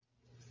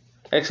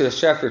Exodus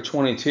chapter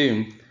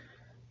 22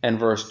 and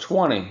verse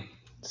 20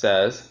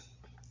 says,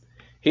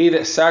 "He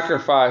that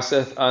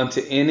sacrificeth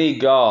unto any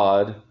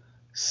god,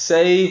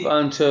 save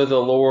unto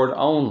the Lord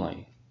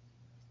only,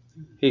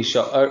 he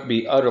shall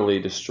be utterly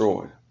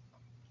destroyed."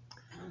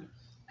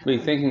 Be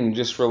thinking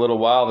just for a little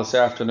while this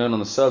afternoon on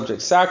the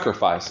subject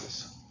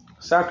sacrifices.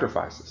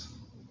 Sacrifices.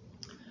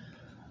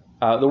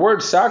 The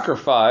word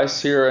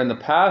sacrifice here in the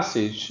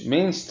passage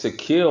means to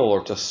kill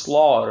or to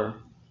slaughter,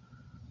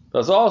 but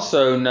it's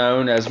also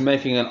known as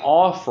making an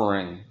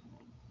offering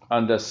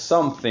unto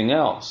something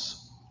else.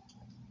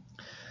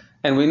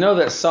 And we know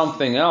that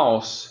something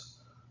else,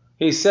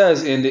 he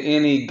says, into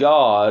any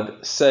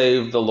god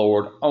save the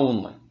Lord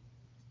only.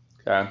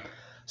 Okay?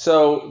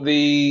 So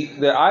the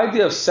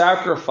idea of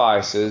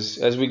sacrifices,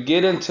 as we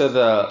get into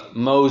the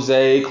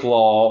Mosaic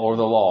law or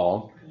the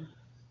law,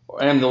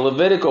 and the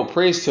Levitical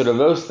priesthood of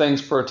those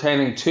things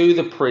pertaining to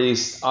the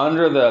priest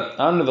under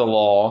the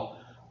law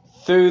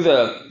through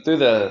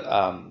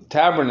the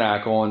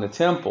tabernacle and the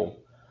temple,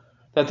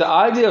 that the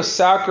idea of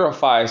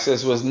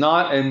sacrifices was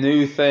not a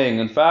new thing.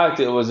 In fact,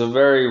 it was a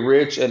very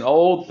rich and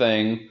old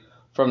thing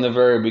from the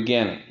very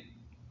beginning.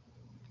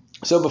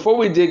 So before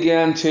we dig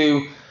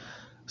into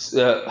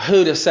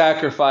who to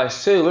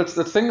sacrifice to, let's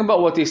think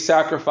about what these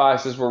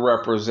sacrifices were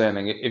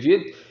representing. If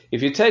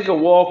you take a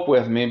walk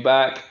with me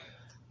back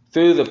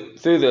through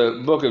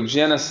the book of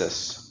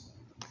Genesis,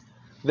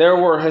 there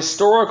were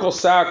historical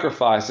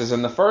sacrifices,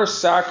 and the first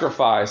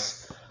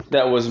sacrifice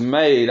that was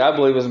made, I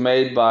believe, was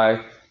made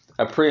by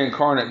a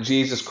pre-incarnate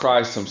Jesus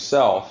Christ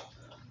himself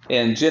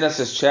in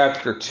Genesis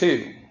chapter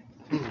 2.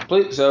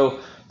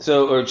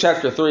 Or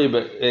chapter 3,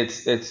 but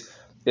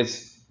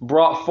it's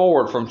brought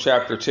forward from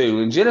chapter 2.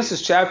 In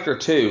Genesis chapter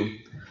 2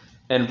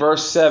 and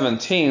verse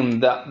 17,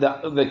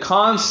 the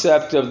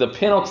concept of the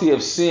penalty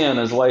of sin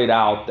is laid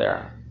out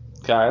there.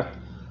 Okay?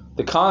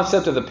 The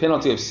concept of the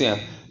penalty of sin.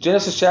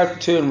 Genesis chapter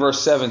 2 and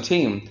verse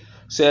 17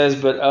 says,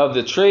 "But of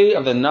the tree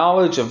of the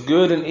knowledge of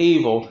good and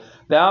evil,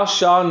 thou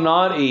shalt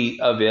not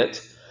eat of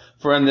it,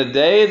 for in the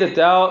day that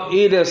thou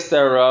eatest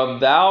thereof,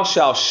 thou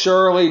shalt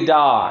surely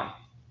die."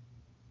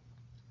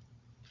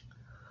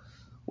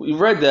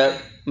 You've read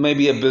that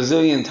maybe a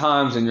bazillion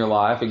times in your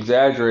life,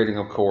 exaggerating,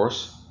 of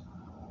course.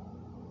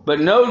 But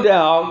no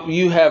doubt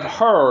you have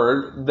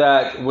heard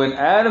that when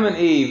Adam and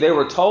Eve, they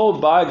were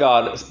told by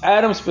God,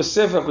 Adam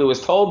specifically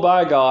was told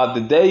by God,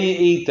 the day you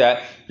eat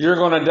that, you're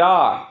going to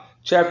die.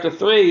 Chapter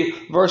 3,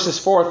 verses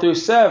 4 through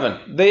 7.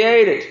 They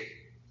ate it.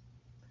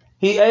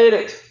 He ate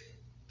it.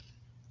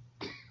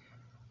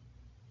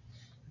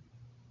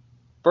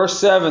 Verse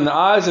 7, the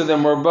eyes of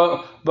them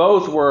were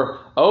both were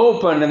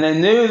opened, and they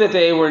knew that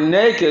they were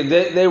naked,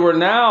 that they were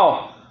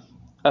now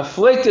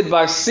afflicted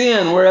by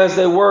sin, whereas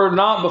they were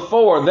not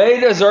before. They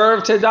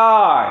deserved to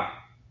die.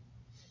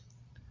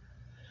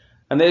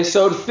 And they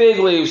sewed fig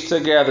leaves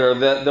together,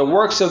 the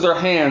works of their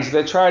hands.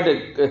 They tried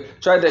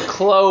to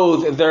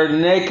clothe their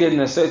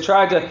nakedness. They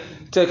tried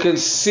to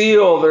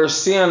conceal their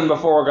sin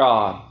before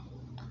God,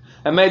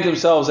 and made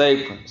themselves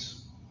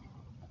aprons.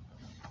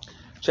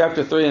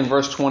 Chapter 3 and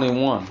verse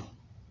 21.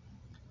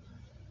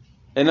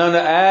 "And unto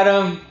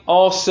Adam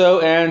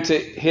also and to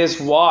his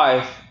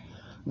wife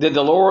did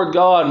the Lord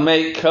God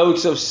make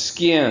coats of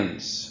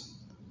skins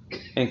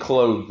and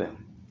clothe them."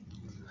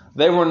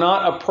 They were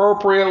not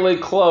appropriately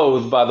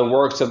clothed by the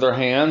works of their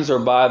hands or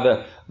by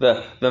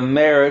the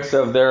merits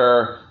of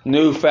their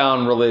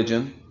newfound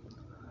religion.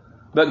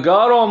 But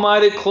God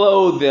Almighty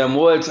clothed them.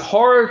 Well, it's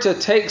hard to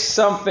take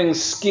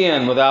something's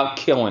skin without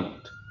killing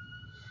it.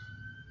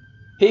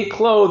 He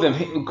clothed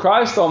them.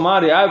 Christ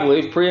Almighty, I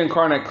believe,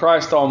 pre-incarnate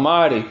Christ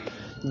Almighty,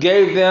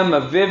 gave them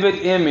a vivid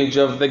image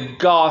of the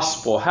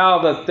gospel, how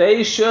that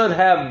they should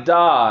have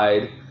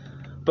died,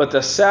 but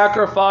the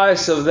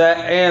sacrifice of that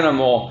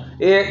animal,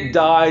 it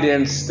died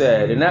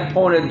instead. And that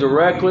pointed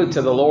directly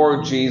to the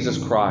Lord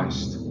Jesus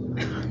Christ.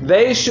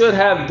 They should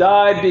have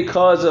died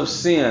because of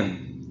sin,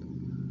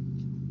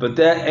 but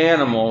that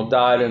animal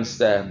died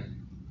instead.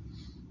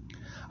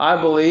 I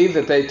believe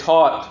that they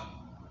taught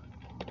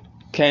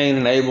Cain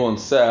and Abel and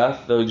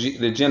Seth,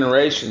 the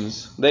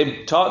generations,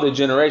 they taught the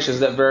generations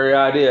that very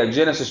idea.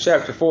 Genesis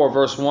chapter 4,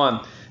 verse 1.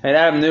 "And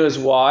Adam knew his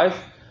wife,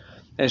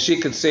 and she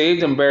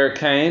conceived and bare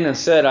Cain, and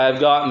said, I have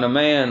gotten a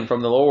man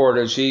from the Lord.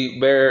 And she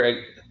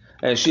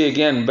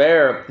again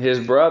bare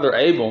his brother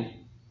Abel.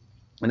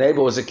 And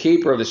Abel was a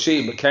keeper of the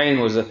sheep, but Cain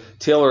was a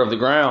tiller of the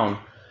ground.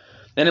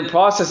 And in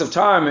process of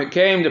time it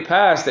came to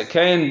pass that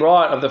Cain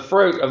brought of the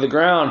fruit of the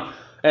ground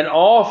an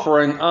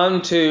offering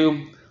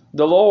unto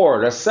the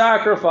Lord," a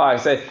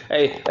sacrifice, a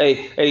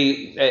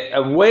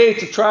way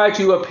to try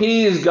to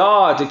appease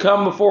God, to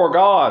come before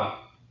God.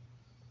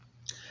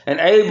 "And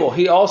Abel,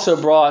 he also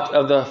brought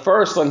of the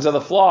firstlings of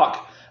the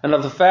flock and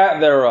of the fat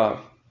thereof.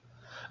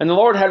 And the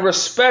Lord had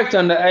respect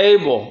unto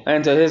Abel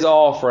and to his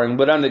offering,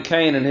 but unto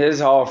Cain and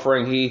his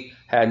offering he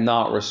had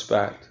not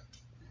respect."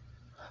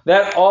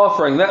 That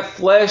offering, that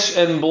flesh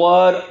and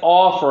blood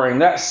offering,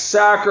 that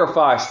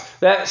sacrifice,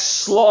 that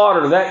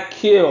slaughter, that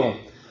kill,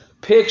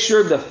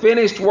 pictured the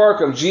finished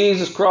work of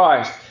Jesus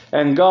Christ.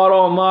 And God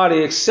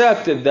Almighty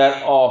accepted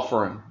that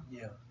offering.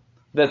 Yeah.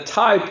 The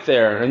type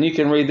there, and you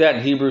can read that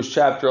in Hebrews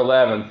chapter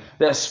 11,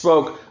 that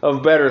spoke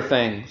of better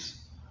things.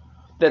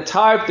 The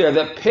type there,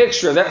 that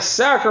picture, that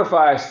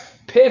sacrifice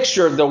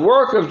pictured the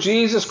work of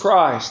Jesus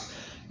Christ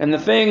and the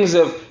things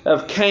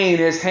of Cain,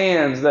 his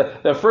hands,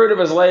 the fruit of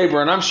his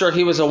labor. And I'm sure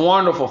he was a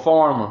wonderful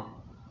farmer.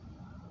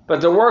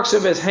 But the works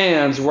of his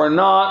hands were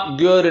not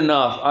good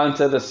enough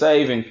unto the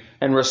saving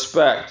and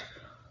respect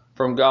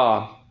from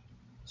God.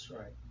 That's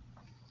right.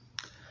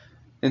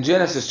 In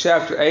Genesis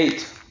chapter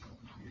 8,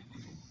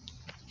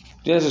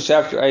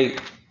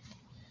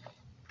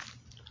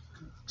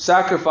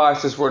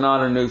 sacrifices were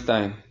not a new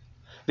thing.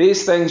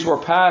 These things were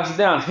passed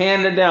down,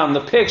 handed down,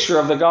 the picture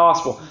of the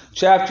gospel.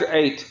 Chapter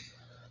 8,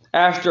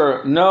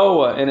 after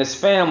Noah and his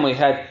family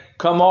had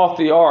come off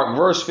the ark,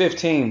 verse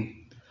 15.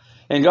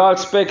 And God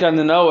spake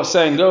unto Noah,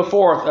 saying, Go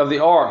forth of the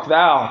ark,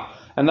 thou,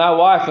 and thy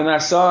wife, and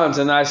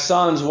thy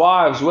sons'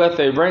 wives with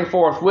thee. Bring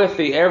forth with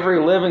thee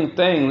every living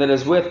thing that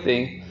is with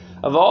thee,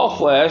 of all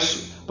flesh,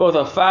 both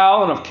of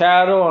fowl and of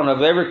cattle, and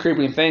of every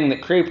creeping thing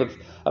that creepeth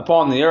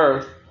upon the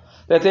earth,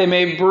 that they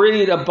may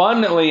breed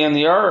abundantly in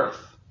the earth.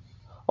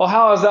 Well,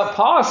 how is that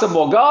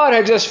possible? God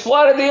had just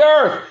flooded the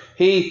earth.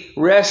 He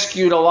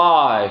rescued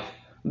alive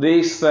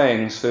these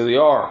things through the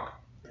ark.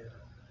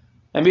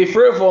 And be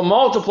fruitful and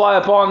multiply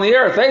upon the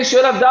earth. They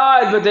should have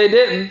died, but they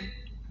didn't.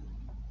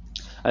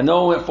 And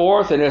Noah went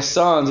forth, and his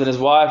sons, and his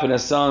wife, and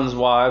his sons'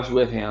 wives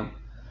with him.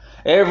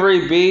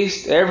 Every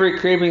beast, every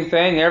creeping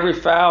thing, every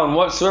fowl, and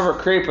whatsoever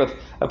creepeth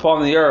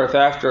upon the earth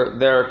after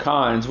their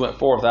kinds went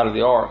forth out of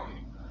the ark.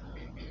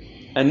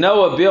 And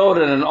Noah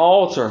builded an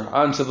altar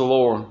unto the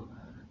Lord,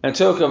 and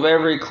took of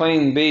every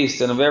clean beast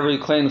and of every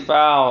clean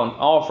fowl, and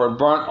offered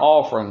burnt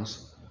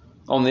offerings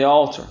on the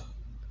altar.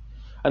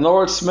 And the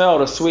Lord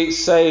smelled a sweet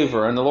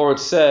savor, and the Lord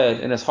said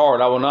in his heart,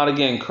 I will not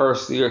again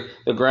curse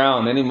the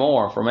ground any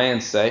more for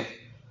man's sake.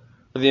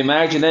 For the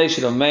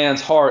imagination of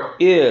man's heart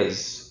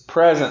is,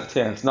 present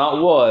tense,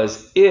 not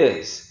was,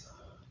 is,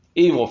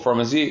 evil from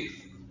his youth.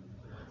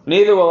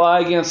 Neither will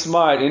I again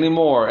smite any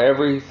more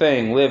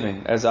everything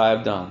living as I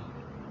have done.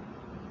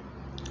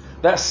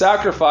 That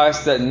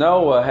sacrifice that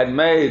Noah had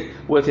made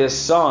with his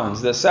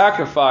sons, the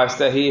sacrifice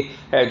that he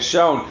had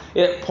shown,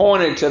 it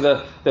pointed to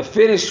the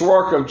finished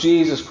work of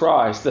Jesus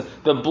Christ,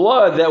 the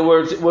blood that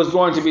was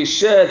going to be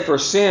shed for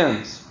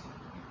sins.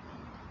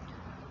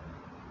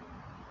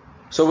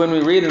 So when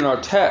we read in our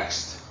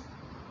text,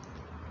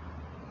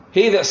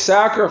 he that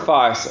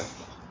sacrificeth,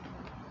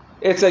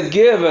 it's a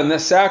given that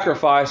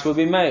sacrifice would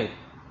be made.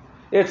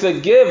 It's a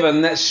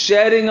given that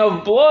shedding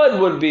of blood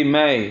would be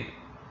made.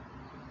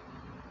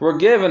 We're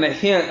given a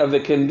hint of the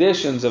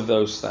conditions of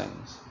those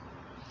things.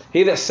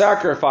 He that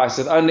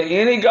sacrificeth unto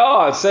any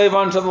god, save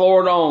unto the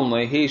Lord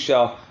only, he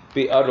shall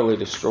be utterly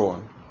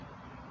destroyed.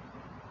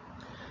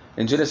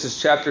 In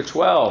Genesis chapter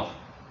 12,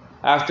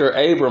 after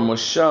Abram was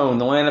shown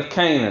the land of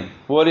Canaan,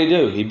 what did he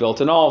do? He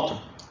built an altar.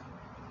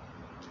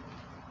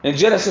 In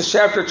Genesis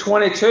chapter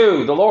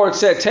 22, the Lord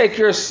said, Take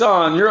your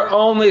son, your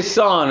only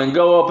son, and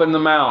go up in the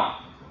mount.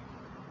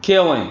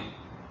 Kill him.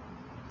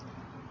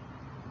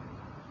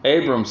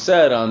 Abram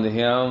said unto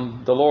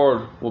him, The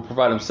Lord will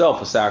provide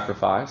himself a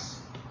sacrifice.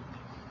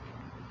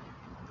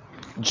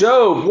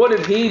 Job, what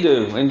did he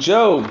do? In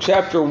Job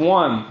chapter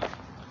 1,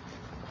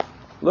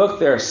 look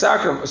there,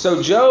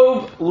 So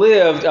Job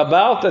lived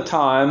about the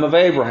time of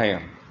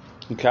Abraham.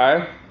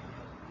 Okay?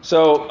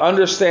 So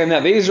understand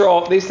that these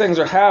things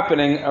are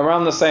happening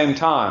around the same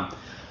time.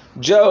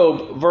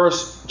 Job,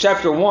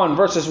 chapter 1,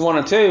 verses 1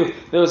 and 2,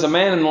 there was a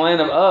man in the land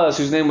of Uz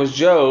whose name was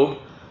Job.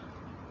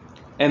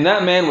 And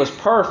that man was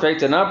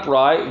perfect and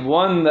upright,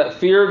 one that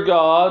feared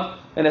God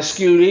and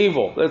eschewed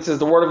evil. This is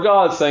the word of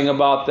God saying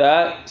about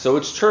that, so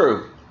it's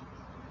true.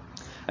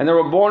 And there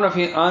were born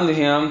unto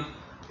him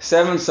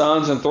 7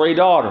 sons and 3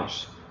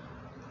 daughters.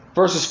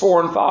 Verses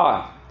 4 and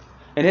 5.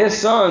 And his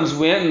sons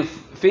went and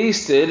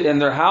feasted in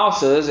their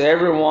houses,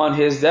 every one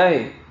his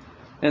day,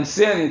 and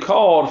sent and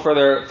called for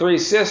their 3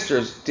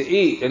 sisters to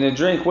eat and to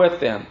drink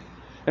with them.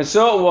 And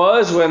so it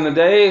was, when the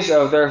days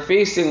of their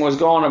feasting was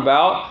gone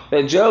about,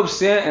 that Job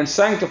sent and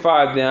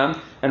sanctified them,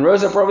 and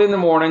rose up early in the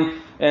morning,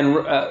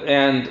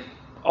 and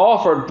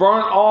offered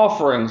burnt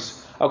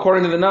offerings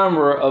according to the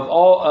number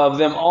of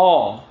them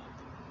all.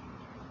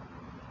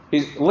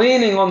 He's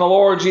leaning on the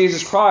Lord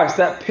Jesus Christ,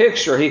 that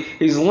picture.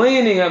 He's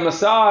leaning at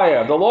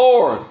Messiah, the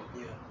Lord.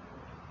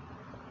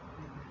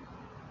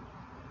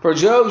 For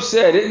Job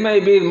said, It may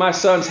be that my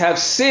sons have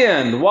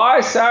sinned.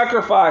 Why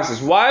sacrifices?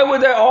 Why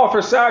would they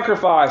offer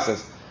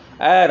sacrifices?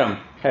 Adam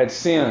had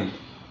sinned.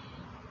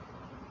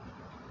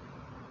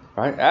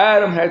 Right?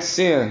 Adam had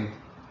sinned.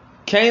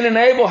 Cain and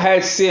Abel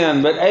had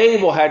sinned, but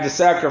Abel had the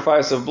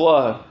sacrifice of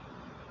blood.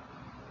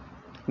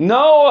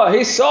 Noah,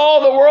 he saw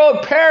the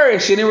world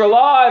perish, and he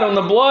relied on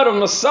the blood of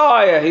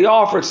Messiah. He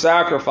offered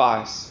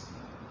sacrifice,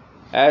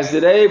 as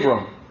did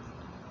Abram.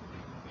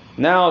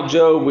 Now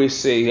Job we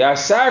see, he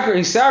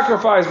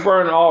sacrificed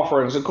burnt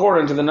offerings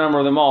according to the number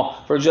of them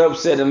all. For Job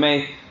said, It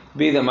may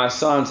be that my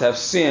sons have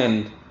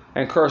sinned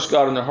and cursed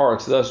God in their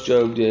hearts. Thus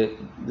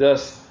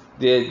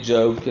did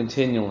Job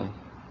continually.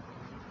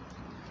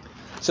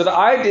 So the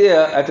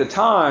idea at the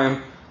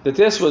time that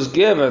this was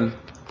given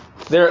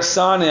there at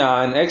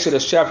Sinai in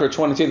Exodus chapter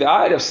 22, the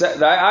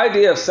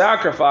idea of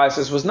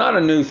sacrifices was not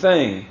a new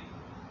thing.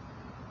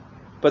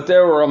 But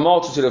there were a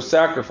multitude of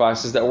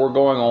sacrifices that were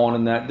going on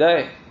in that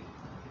day.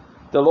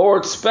 The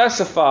Lord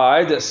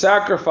specified that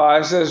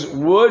sacrifices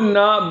would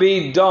not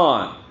be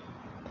done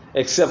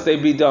except they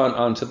be done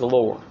unto the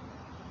Lord.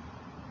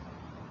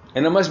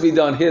 And it must be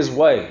done His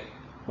way,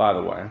 by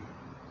the way.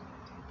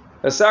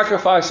 A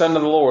sacrifice unto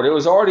the Lord. It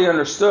was already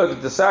understood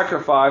that the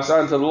sacrifice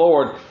unto the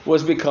Lord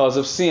was because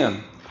of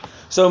sin.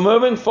 So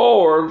moving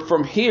forward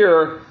from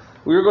here,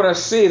 we're going to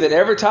see that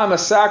every time a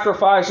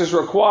sacrifice is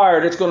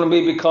required, it's going to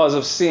be because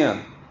of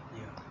sin.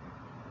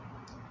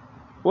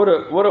 What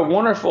a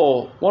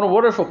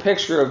wonderful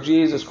picture of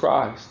Jesus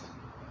Christ.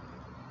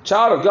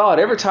 Child of God,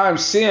 every time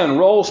sin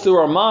rolls through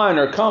our mind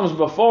or comes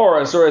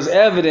before us or is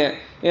evident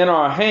in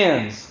our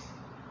hands,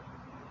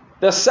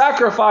 the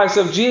sacrifice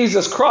of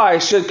Jesus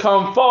Christ should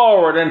come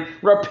forward, and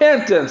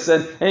repentance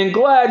and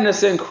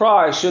gladness in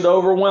Christ should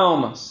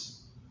overwhelm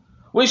us.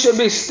 We should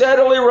be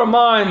steadily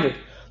reminded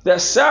that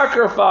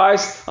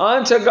sacrifice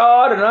unto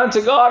God and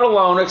unto God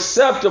alone,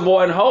 acceptable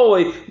and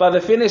holy by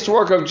the finished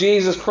work of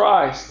Jesus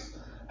Christ,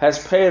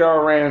 has paid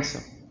our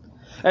ransom.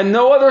 And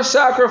no other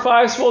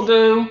sacrifice will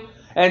do,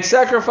 and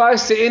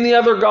sacrifice to any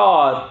other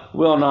god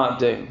will not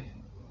do.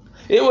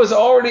 It was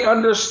already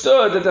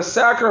understood that the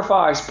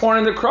sacrifice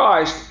pointing to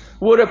Christ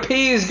would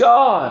appease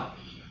God,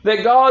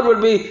 that God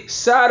would be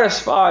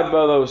satisfied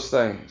by those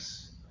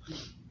things.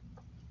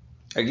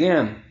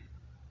 Again,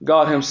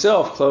 God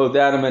Himself clothed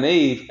Adam and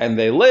Eve, and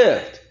they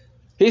lived.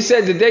 He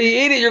said, the day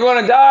you eat it, you're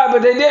going to die,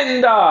 but they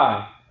didn't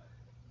die.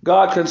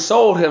 God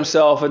consoled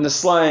Himself in the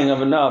slaying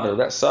of another,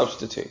 that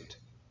substitute.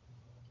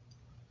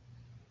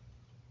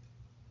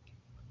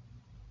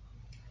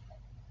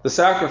 The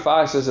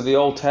sacrifices of the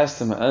Old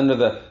Testament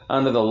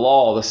under the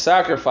law, the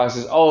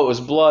sacrifices, it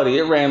was bloody.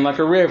 It ran like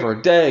a river,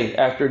 day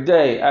after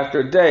day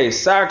after day.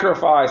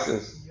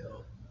 Sacrifices.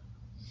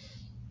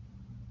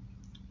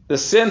 The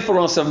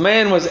sinfulness of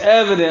man was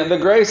evident. The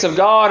grace of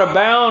God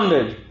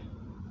abounded.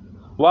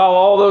 While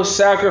all those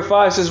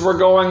sacrifices were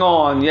going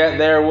on, yet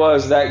there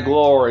was that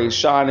glory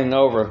shining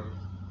over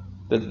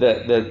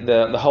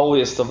the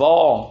holiest of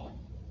all.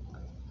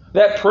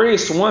 That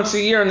priest, once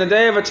a year in the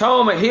Day of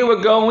Atonement, he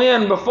would go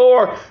in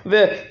before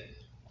the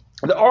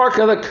Ark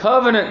of the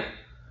Covenant.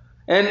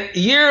 And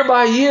year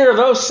by year,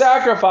 those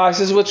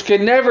sacrifices, which could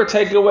never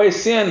take away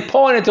sin,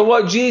 pointed to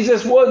what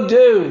Jesus would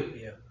do.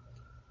 Yeah.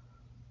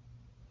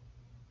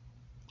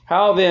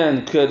 How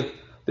then could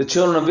the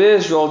children of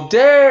Israel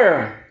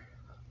dare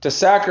to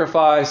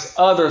sacrifice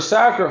other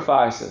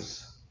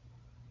sacrifices?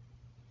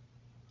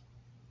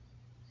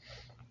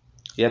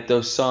 Yet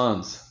those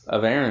sons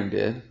of Aaron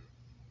did.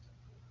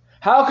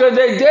 How could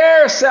they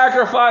dare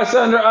sacrifice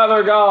under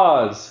other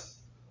gods?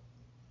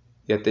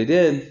 Yet they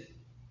did.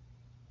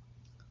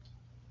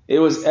 It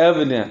was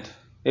evident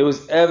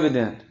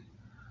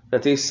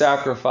that these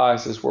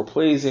sacrifices were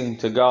pleasing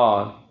to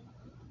God,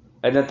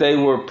 and that they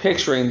were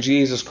picturing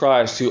Jesus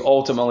Christ, who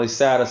ultimately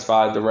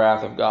satisfied the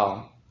wrath of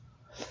God.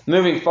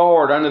 Moving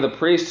forward under the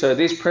priesthood,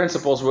 these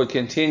principles would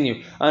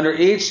continue under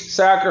each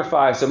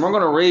sacrifice, and we're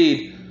going to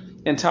read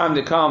in time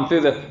to come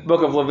through the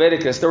book of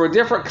Leviticus. There were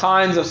different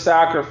kinds of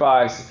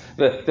sacrifice.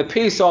 The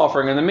peace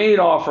offering and the meat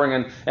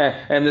offering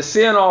and the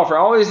sin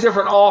offering, all these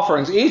different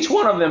offerings, each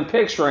one of them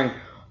picturing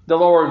the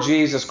Lord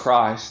Jesus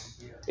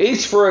Christ.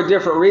 Each for a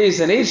different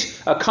reason,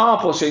 each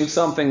accomplishing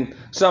something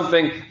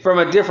from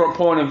a different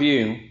point of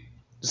view.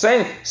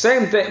 Same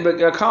thing,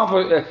 but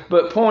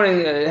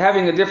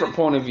having a different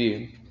point of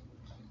view.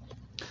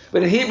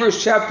 But in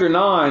Hebrews chapter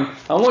 9,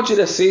 I want you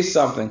to see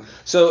something.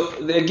 So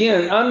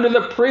again, under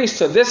the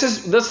priesthood, this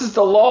is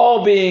the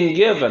law being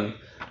given.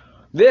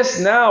 This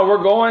now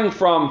we're going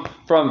from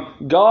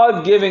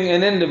God giving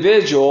an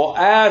individual,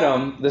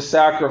 Adam, the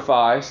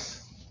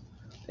sacrifice,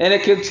 and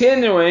it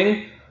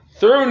continuing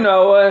through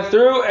Noah,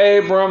 through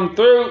Abram,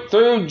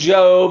 through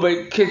Job.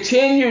 It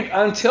continued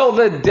until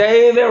the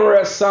day they were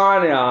at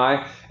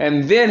Sinai,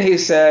 and then he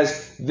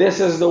says,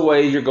 this is the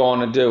way you're going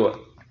to do it.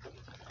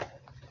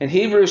 In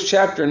Hebrews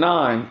chapter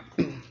 9,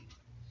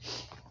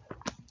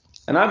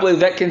 and I believe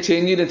that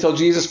continued until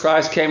Jesus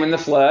Christ came in the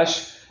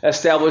flesh,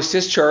 established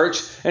His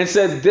church, and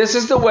said, this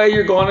is the way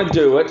you're going to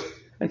do it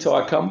until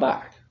I come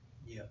back.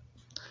 Yeah.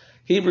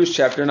 Hebrews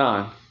chapter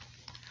 9,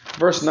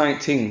 verse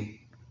 19.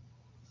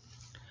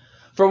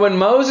 For when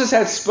Moses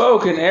had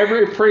spoken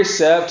every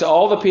precept to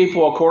all the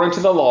people according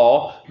to the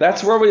law,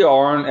 that's where we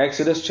are in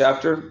Exodus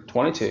chapter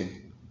 22.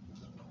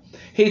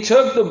 He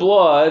took the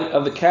blood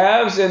of the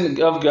calves and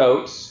of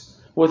goats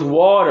with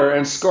water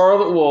and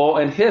scarlet wool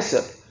and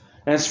hyssop,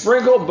 and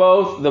sprinkled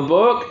both the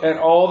book and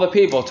all the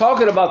people.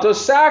 Talking about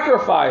those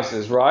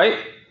sacrifices, right?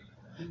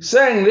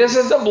 Saying, this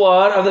is the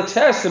blood of the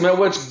testament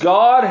which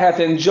God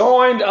hath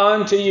enjoined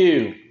unto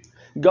you.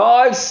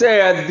 God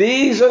said,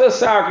 these are the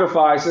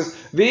sacrifices,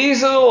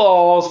 these are the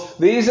laws,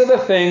 these are the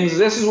things,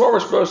 this is what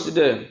we're supposed to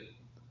do.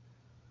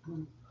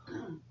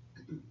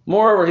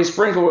 Moreover, he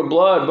sprinkled with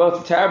blood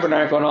both the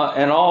tabernacle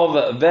and all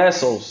the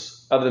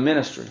vessels of the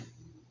ministry.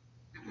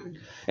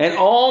 And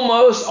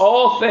almost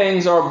all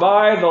things are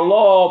by the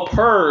law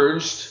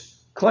purged,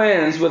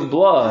 cleansed with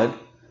blood.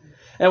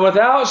 And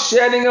without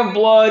shedding of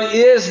blood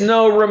is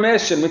no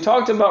remission. We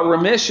talked about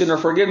remission or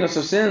forgiveness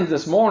of sins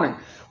this morning.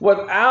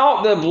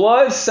 Without the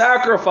blood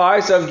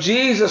sacrifice of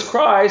Jesus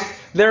Christ,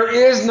 there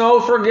is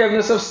no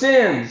forgiveness of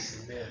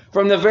sins. Amen.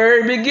 From the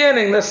very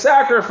beginning, the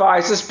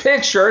sacrifices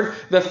pictured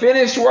the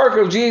finished work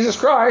of Jesus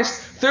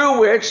Christ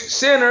through which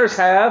sinners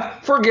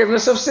have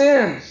forgiveness of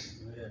sins.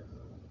 Amen.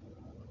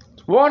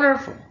 It's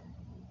wonderful.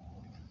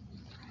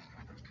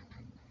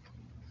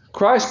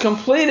 Christ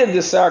completed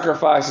the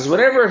sacrifices.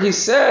 Whatever he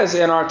says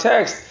in our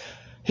text,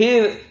 he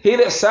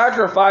that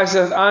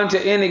sacrificeth unto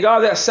any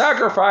God, that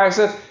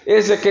sacrificeth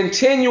is a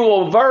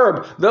continual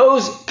verb.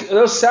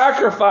 Those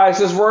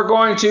sacrifices were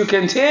going to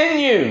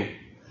continue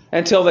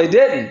until they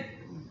didn't.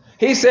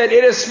 He said,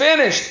 it is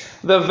finished.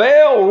 The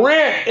veil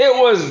rent. It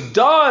was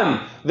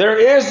done. There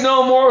is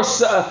no more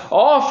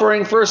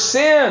offering for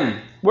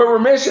sin. Where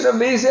remission of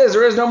these is,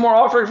 there is no more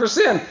offering for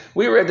sin.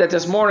 We read that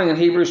this morning in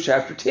Hebrews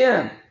chapter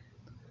 10.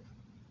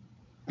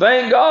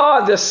 Thank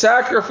God the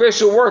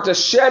sacrificial work, the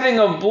shedding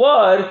of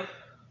blood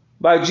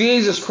by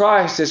Jesus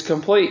Christ is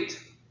complete.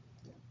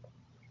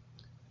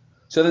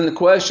 So then the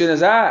question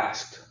is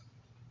asked.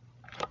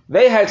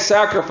 They had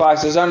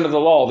sacrifices under the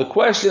law. The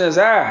question is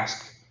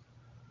asked,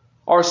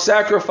 are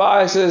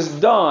sacrifices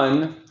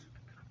done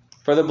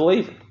for the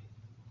believer?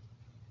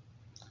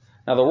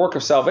 Now the work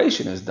of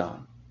salvation is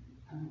done.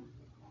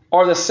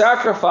 Are the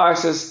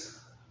sacrifices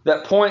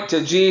that point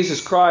to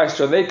Jesus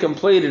Christ, are they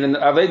completed and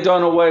are they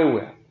done away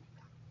with?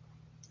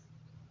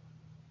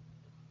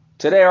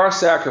 Today our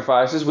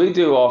sacrifices, we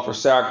do offer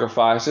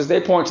sacrifices.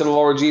 They point to the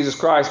Lord Jesus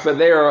Christ, but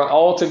they are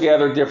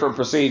altogether different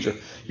procedure.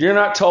 You're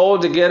not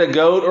told to get a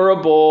goat or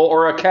a bull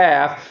or a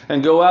calf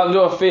and go out into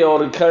a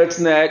field and cut its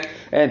neck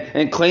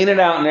and clean it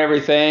out and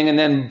everything and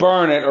then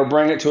burn it or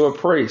bring it to a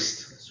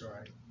priest. That's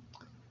right.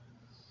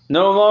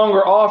 No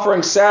longer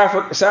offering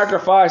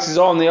sacrifices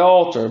on the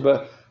altar.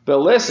 But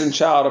listen,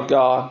 child of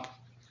God,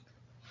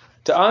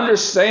 to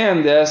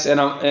understand this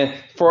and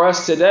for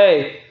us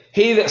today,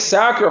 he that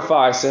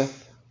sacrificeth,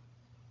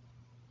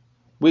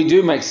 we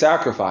do make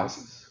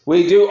sacrifices.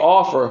 We do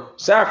offer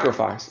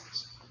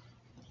sacrifices.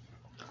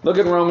 Look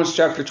at Romans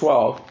chapter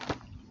 12.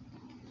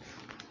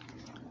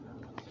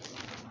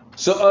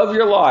 So of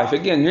your life,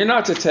 again, you're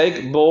not to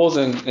take bulls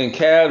and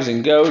calves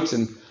and goats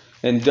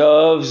and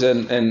doves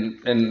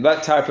and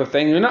that type of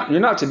thing. You're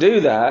not to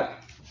do that.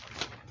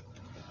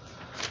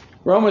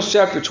 Romans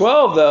chapter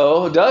 12,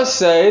 though, does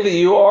say that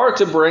you are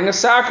to bring a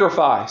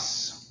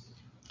sacrifice.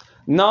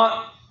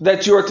 Not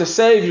that you are to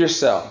save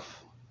yourself.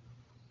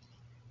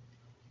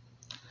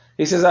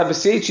 He says, I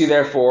beseech you,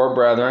 therefore,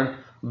 brethren,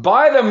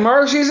 by the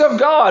mercies of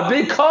God,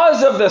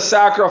 because of the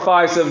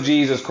sacrifice of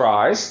Jesus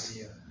Christ,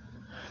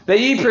 that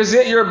ye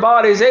present your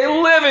bodies a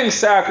living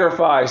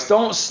sacrifice.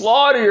 Don't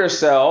slaughter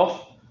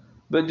yourself,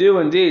 but do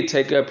indeed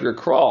take up your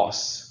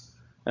cross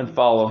and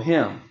follow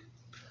him.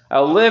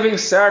 A living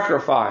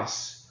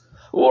sacrifice.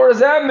 What does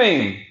that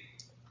mean?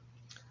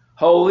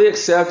 Wholly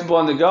acceptable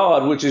unto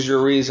God, which is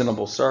your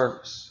reasonable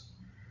service.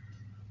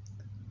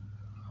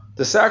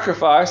 The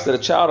sacrifice that a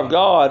child of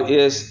God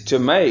is to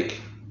make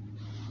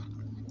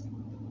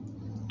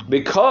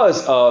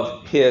because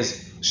of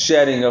his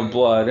shedding of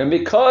blood and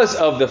because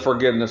of the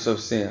forgiveness of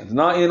sins,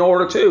 not in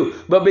order to,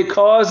 but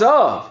because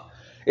of,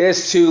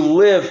 is to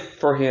live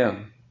for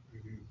him.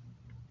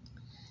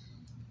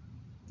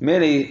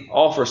 Many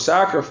offer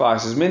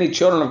sacrifices. Many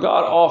children of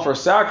God offer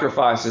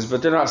sacrifices,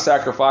 but they're not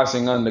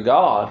sacrificing unto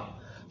God.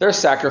 They're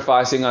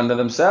sacrificing unto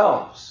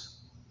themselves.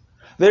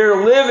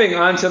 They're living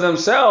unto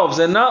themselves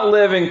and not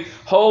living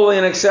holy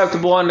and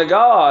acceptable unto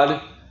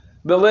God,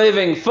 but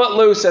living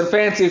footloose and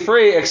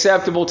fancy-free,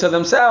 acceptable to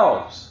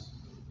themselves.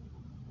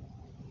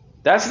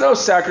 That's no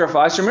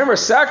sacrifice. Remember,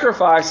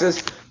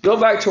 sacrifices, go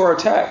back to our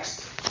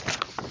text.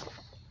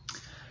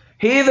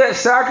 He that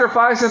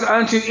sacrificeth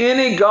unto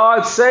any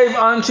God, save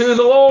unto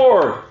the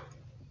Lord.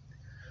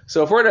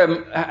 So if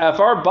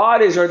our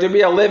bodies are to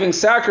be a living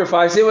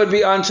sacrifice, it would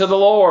be unto the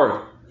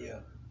Lord. Yeah.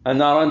 And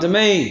not unto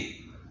me.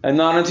 And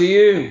not unto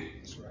you.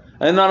 Right.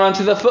 And not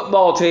unto the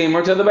football team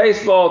or to the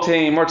baseball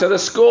team or to the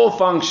school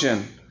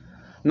function.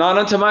 Not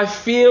unto my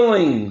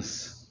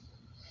feelings.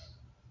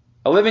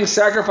 A living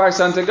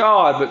sacrifice unto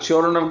God, but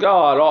children of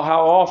God,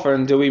 how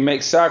often do we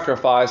make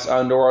sacrifice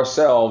unto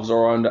ourselves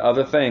or unto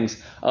other things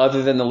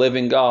other than the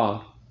living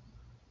God?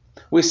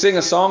 We sing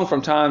a song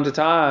from time to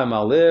time.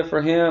 I'll live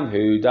for him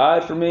who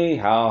died for me.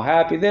 How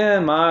happy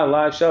then my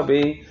life shall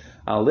be.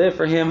 I'll live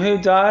for him who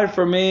died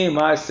for me,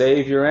 my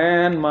Savior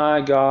and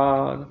my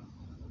God.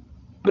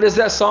 But is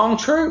that song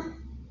true?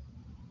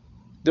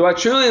 Do I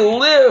truly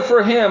live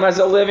for him as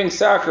a living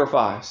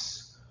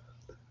sacrifice?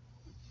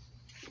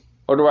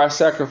 Or do I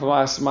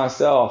sacrifice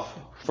myself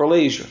for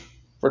leisure,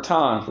 for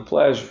time, for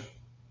pleasure,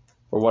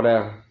 for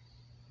whatever?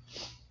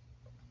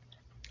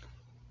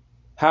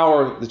 How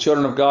are the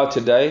children of God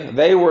today?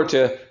 They were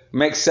to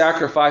make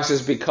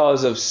sacrifices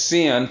because of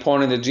sin,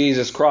 pointing to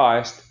Jesus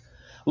Christ.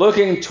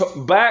 Looking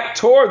back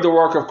toward the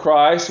work of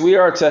Christ, we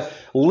are to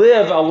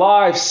live a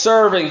life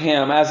serving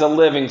Him as a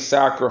living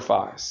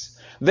sacrifice.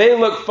 They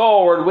look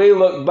forward, we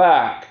look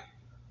back.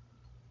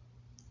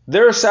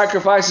 Their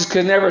sacrifices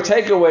could never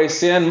take away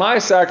sin. My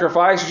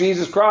sacrifice,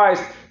 Jesus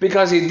Christ,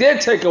 because He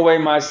did take away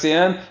my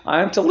sin,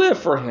 I am to live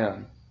for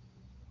Him.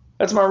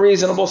 That's my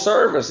reasonable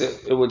service,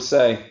 it would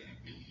say.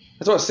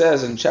 That's what it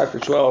says in chapter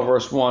 12,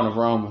 verse 1 of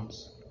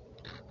Romans.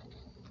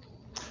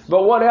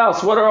 But what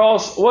else? What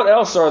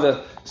else are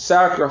the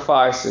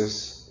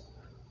sacrifices,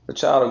 the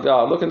child of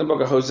God? Look in the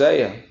book of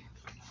Hosea.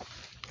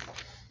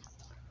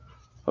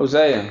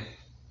 Hosea.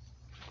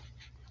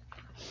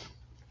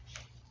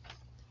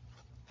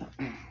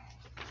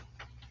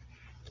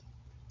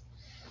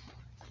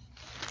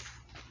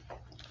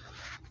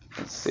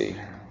 Let's see.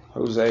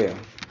 Hosea.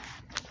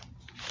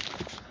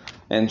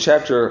 In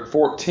chapter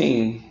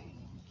 14,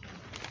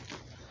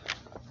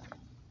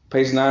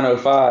 page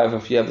 905,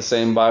 if you have the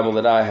same Bible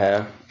that I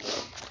have,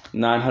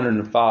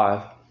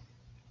 905.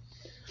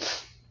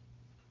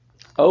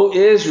 O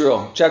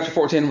Israel, chapter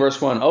 14,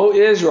 verse 1. O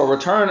Israel,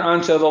 return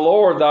unto the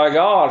Lord thy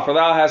God, for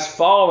thou hast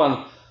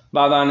fallen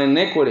by thine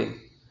iniquity.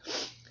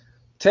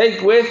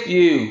 Take with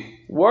you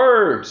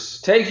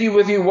words,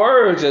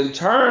 and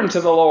turn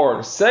to the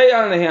Lord. Say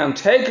unto him,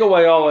 take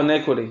away all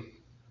iniquity,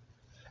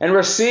 and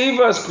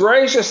receive us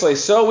graciously,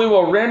 so we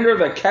will render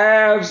the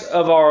calves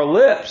of our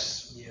lips.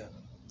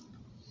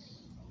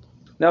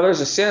 Now,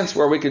 there's a sense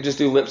where we could just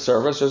do lip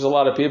service. There's a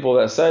lot of people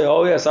that say,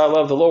 oh, yes, I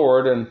love the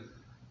Lord.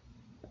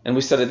 And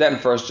we studied that in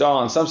 1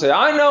 John. Some say,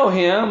 I know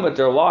Him, but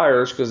they're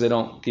liars because they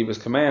don't keep His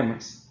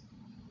commandments.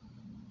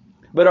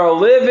 But our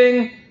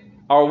living,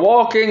 our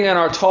walking, and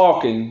our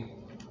talking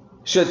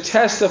should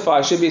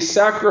testify, should be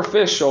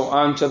sacrificial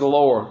unto the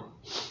Lord.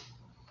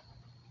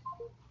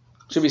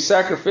 Should be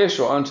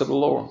sacrificial unto the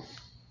Lord.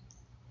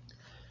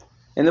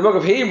 In the book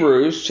of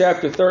Hebrews,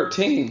 chapter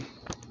 13,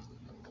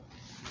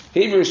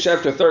 Hebrews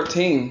chapter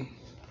 13,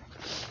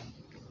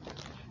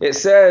 it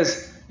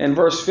says in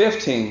verse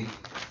 15,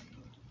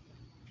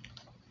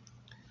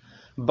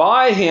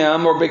 by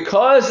Him, or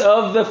because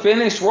of the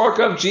finished work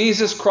of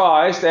Jesus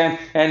Christ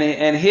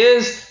and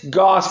His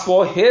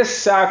gospel, His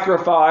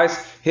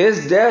sacrifice,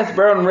 His death,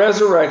 burial, and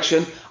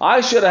resurrection,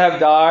 I should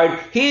have died.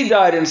 He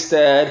died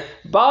instead.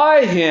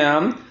 By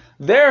Him,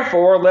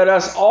 therefore, let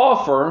us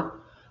offer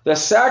the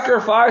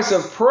sacrifice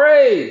of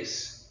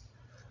praise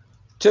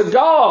to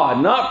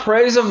God, not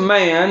praise of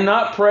man,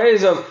 not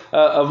praise of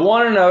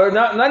one another,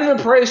 not even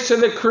praise to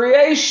the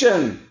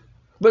creation,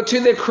 but to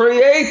the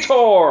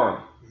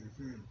Creator,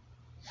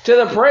 to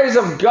the praise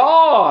of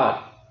God,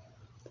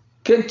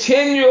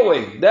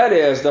 continually. That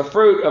is the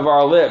fruit of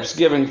our lips,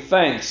 giving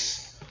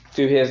thanks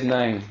to His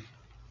name.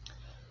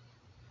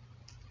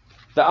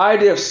 The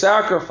idea of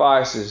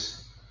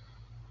sacrifices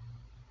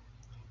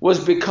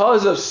was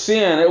because of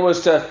sin. It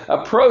was to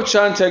approach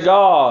unto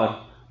God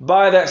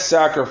by that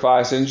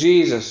sacrifice in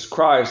Jesus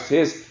Christ,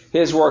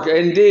 His work.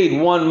 Indeed,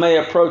 one may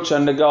approach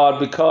unto God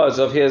because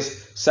of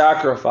His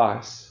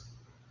sacrifice.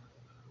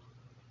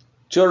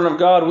 Children of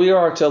God, we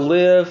are to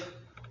live,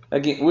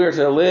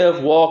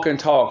 walk, and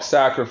talk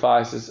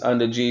sacrifices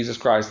unto Jesus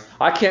Christ.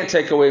 I can't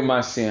take away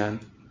my sin,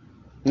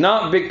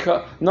 not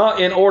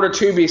in order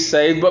to be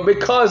saved, but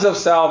because of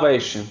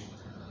salvation.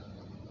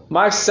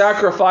 My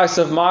sacrifice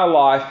of my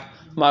life,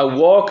 my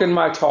walk and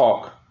my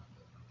talk,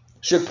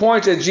 should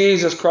point to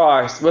Jesus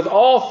Christ with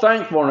all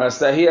thankfulness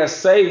that He has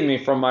saved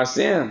me from my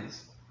sins.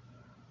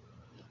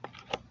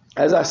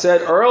 As I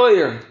said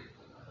earlier,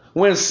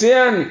 when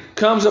sin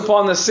comes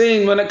upon the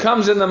scene, when it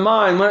comes in the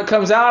mind, when it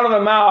comes out of the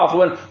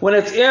mouth, when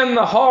it's in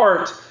the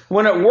heart,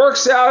 when it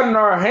works out in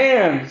our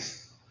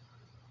hands,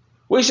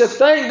 we should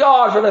thank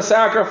God for the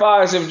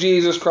sacrifice of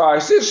Jesus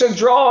Christ. It should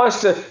draw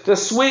us to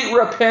sweet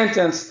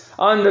repentance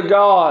unto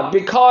God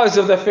because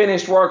of the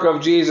finished work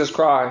of Jesus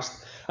Christ.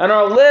 And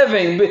our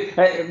living,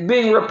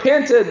 being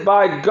repented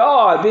by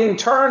God, being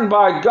turned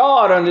by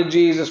God unto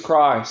Jesus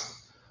Christ,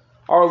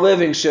 our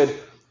living should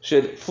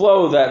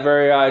flow that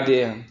very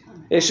idea.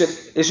 It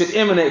should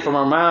emanate from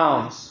our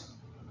mouths.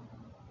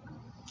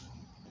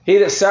 He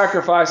that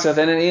sacrificeth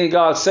and in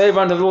God save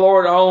unto the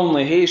Lord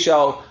only, he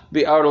shall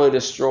be utterly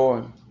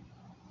destroyed.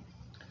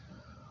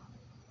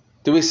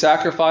 Do we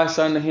sacrifice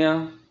unto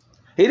Him?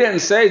 He didn't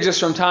say just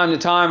from time to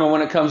time or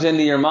when it comes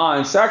into your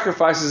mind.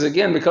 Sacrifices,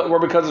 again, were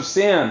because of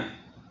sin.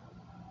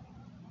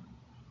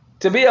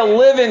 To be a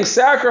living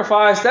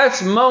sacrifice,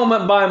 that's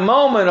moment by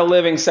moment a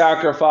living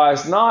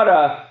sacrifice, not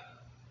a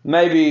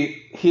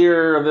maybe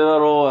here a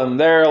little and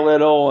there a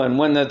little, and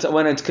when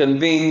it's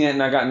convenient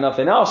and I got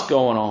nothing else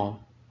going on.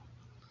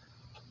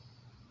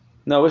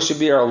 No, it should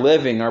be our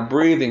living, our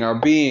breathing, our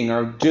being,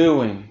 our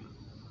doing,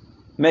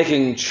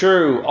 making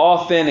true,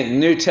 authentic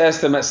New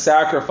Testament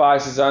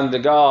sacrifices unto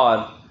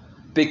God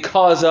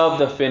because of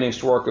the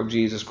finished work of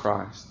Jesus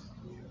Christ.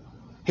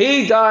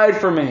 He died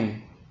for me.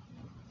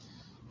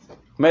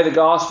 May the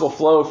gospel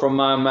flow from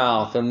my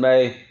mouth, and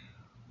may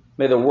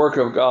the work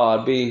of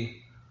God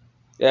be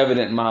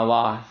evident in my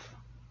life.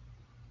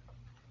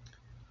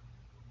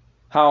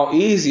 How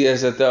easy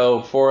is it,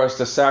 though, for us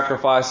to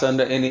sacrifice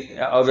unto any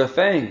other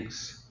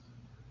things?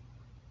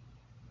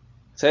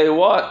 Tell you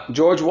what,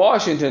 George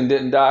Washington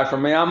didn't die for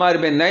me. I might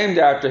have been named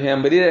after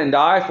him, but he didn't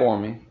die for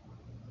me.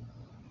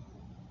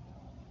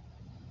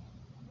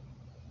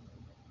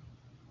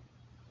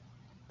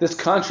 This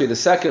country, the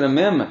Second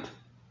Amendment,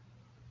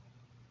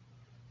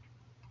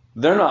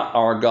 they're not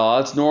our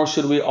gods, nor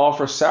should we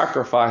offer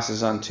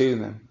sacrifices unto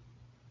them.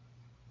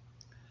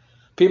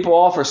 People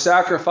offer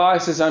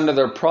sacrifices unto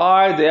their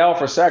pride. They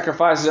offer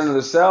sacrifices unto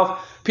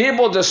themselves.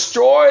 People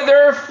destroy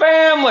their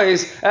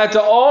families at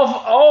the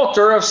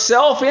altar of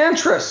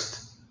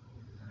self-interest.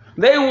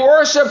 They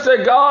worship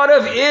the god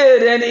of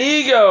id and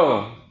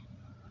ego.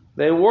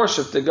 They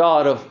worship the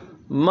god of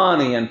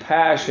money and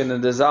passion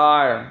and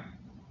desire.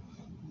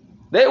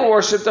 They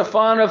worship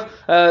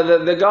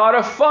the god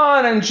of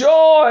fun and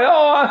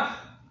joy.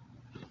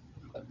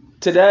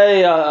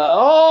 Today,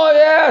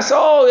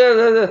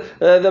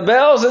 the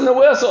bells and the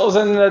whistles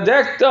and the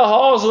deck the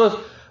halls with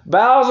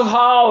boughs of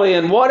holly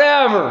and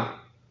whatever.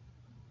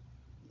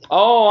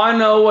 Oh, I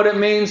know what it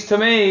means to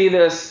me,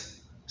 this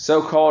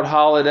so-called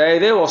holiday.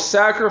 They will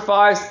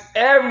sacrifice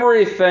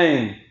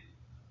everything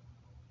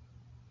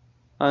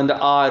unto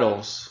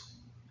idols,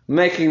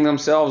 making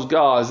themselves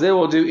gods. They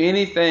will do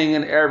anything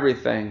and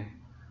everything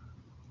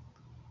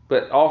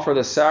but offer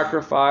the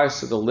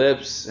sacrifice of the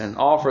lips and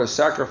offer a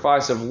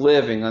sacrifice of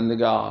living unto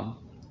God.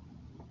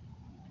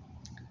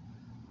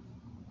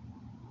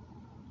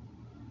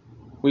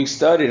 We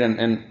studied,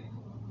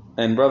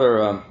 and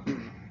Brother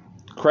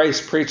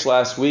Crace preached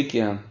last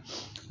weekend,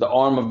 the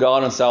arm of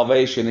God and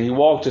salvation, and he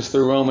walked us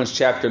through Romans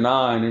chapter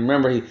 9. And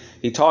remember,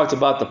 he talked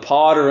about the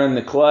potter and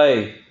the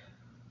clay.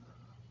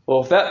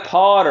 Well, if that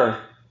potter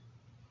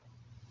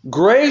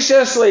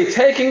graciously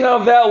taking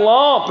of that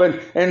lump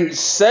and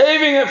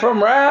saving it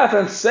from wrath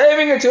and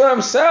saving it to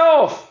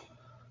himself,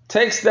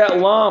 takes that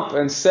lump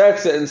and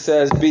sets it and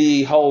says, "Be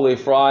ye holy,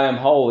 for I am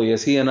holy."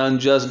 Is he an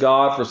unjust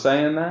God for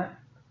saying that?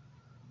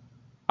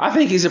 I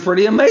think he's a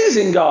pretty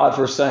amazing God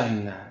for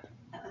saying that.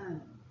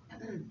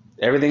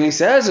 Everything he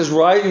says is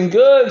right and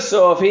good.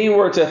 So if he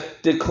were to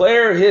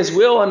declare his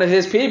will unto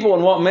his people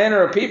and what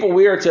manner of people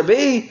we are to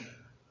be,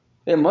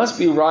 it must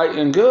be right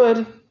and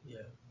good.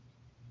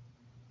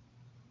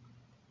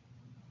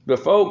 But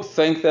folk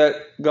think that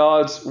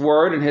God's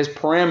word and his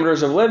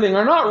parameters of living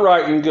are not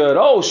right and good.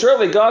 Oh,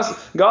 surely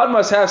God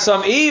must have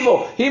some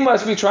evil. He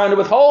must be trying to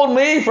withhold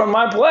me from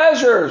my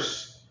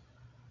pleasures.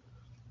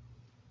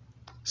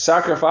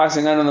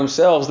 Sacrificing unto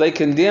themselves, they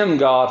condemn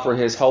God for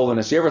his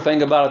holiness. You ever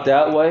think about it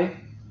that way?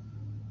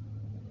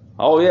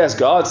 Oh yes,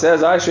 God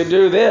says I should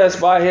do this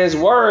by his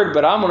word,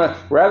 but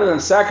rather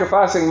than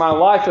sacrificing my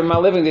life and my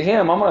living to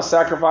him, I'm going to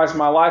sacrifice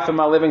my life and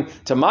my living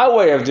to my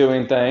way of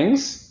doing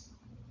things.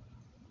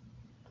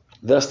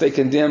 Thus they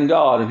condemn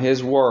God and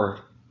his word.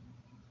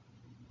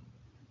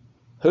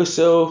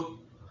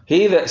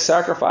 He that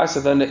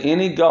sacrificeth unto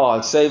any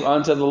god, save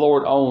unto the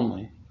Lord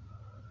only,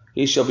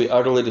 he shall be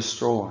utterly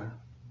destroyed.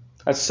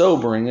 That's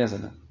sobering,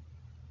 isn't it?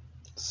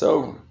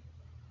 Sobering.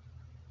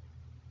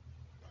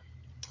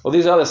 Well,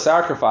 these other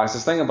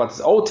sacrifices, think about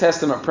this. Old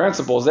Testament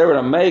principles, they were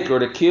to make or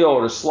to kill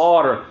or to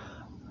slaughter.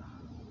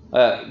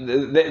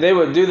 They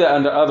would do that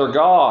unto other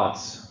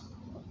gods.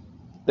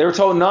 They were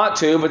told not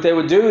to, but they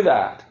would do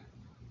that.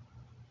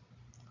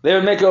 They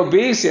would make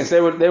obeisance.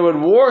 They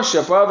would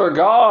worship other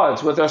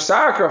gods with their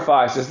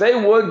sacrifices. They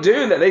would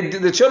do that.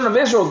 The children of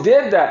Israel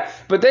did that.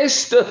 But they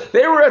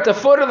were at the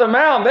foot of the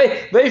mountain.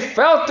 They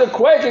felt the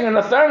quaking and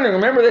the thundering.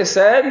 Remember they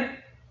said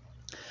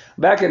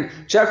back in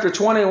chapter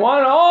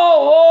 21,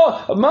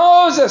 "Oh, Lord,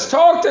 Moses,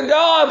 talk to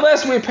God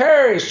lest we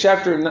perish."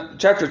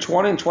 Chapter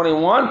 20 and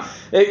 21.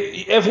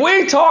 If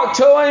we talk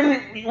to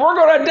him, we're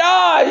going to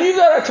die. You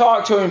got to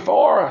talk to him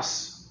for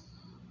us.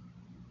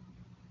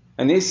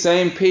 And these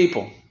same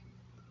people,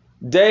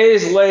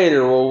 days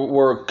later,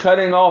 were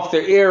cutting off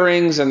their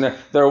earrings and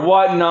their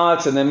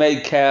whatnots, and they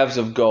made calves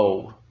of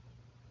gold.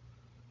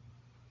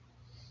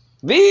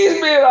 These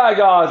be thy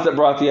gods that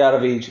brought thee out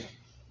of Egypt.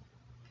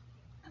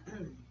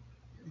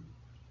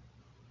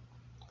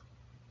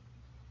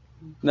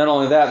 Not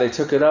only that, they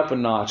took it up a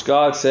notch.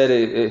 God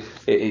said,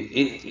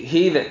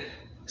 "He that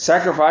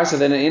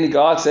sacrificeth unto any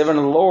god save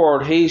unto the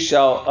Lord, he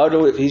shall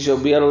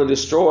be utterly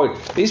destroyed."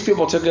 These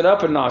people took it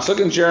up a notch. Look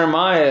in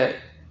Jeremiah,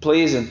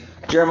 please, in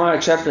Jeremiah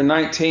chapter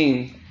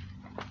 19.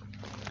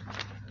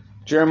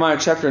 Jeremiah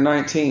chapter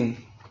 19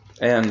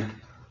 and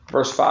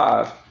verse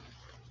 5.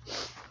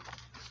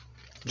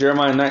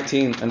 Jeremiah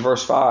 19 and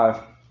verse 5.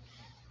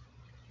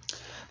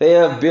 "They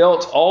have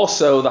built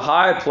also the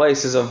high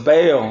places of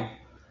Baal,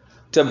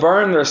 to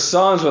burn their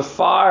sons with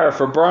fire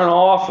for burnt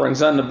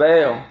offerings unto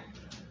Baal,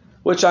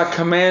 which I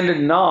commanded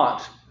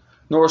not,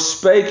 nor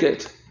spake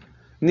it,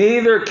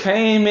 neither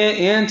came it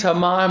into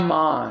my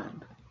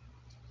mind."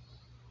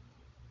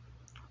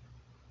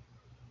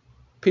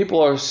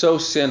 People are so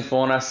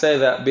sinful, and I say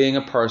that being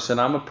a person.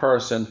 I'm a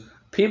person.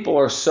 People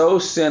are so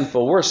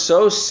sinful. We're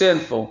so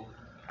sinful.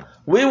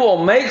 We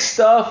will make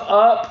stuff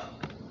up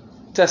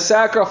to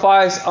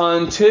sacrifice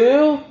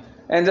unto,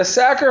 and to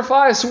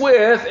sacrifice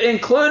with,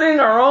 including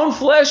our own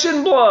flesh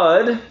and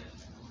blood,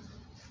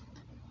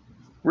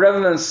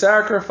 rather than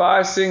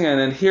sacrificing and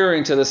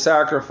adhering to the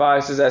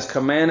sacrifices as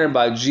commanded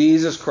by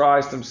Jesus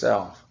Christ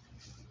Himself.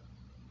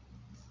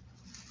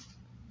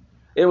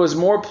 It was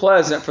more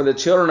pleasant for the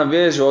children of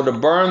Israel to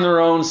burn their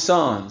own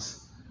sons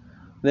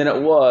than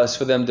it was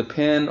for them to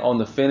depend on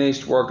the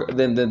finished work,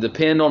 than to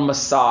depend on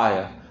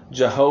Messiah,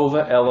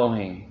 Jehovah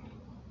Elohim.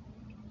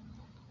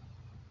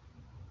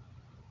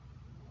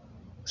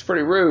 It's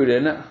pretty rude,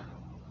 isn't it?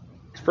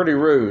 It's pretty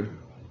rude,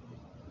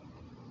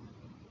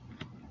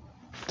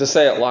 to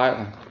say it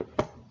lightly.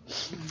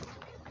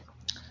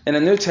 In a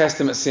New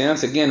Testament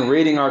sense, again,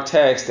 reading our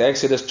text,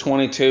 Exodus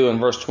 22 and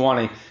verse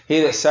 20,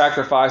 he that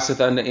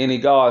sacrificeth unto any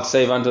god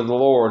save unto the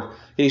Lord,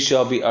 he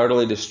shall be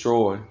utterly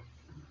destroyed.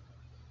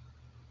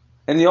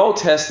 In the Old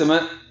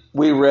Testament,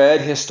 we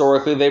read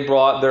historically they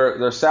brought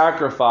their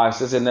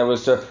sacrifices, and there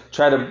was to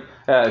try to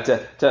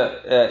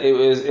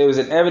it was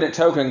an evident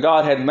token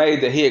God had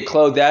made that He had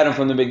clothed Adam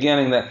from the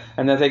beginning,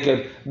 and that they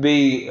could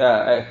be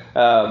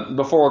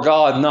before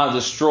God not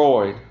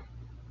destroyed.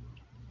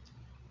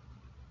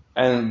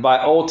 And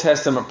by Old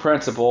Testament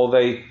principle,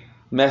 they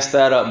messed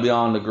that up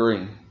beyond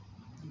degree.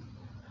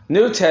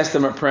 New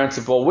Testament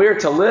principle, we are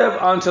to live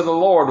unto the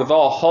Lord with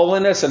all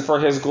holiness and for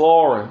His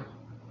glory.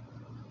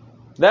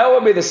 That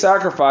would be the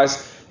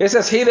sacrifice. It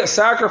says, he that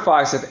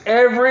sacrificeth,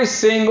 every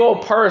single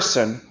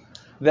person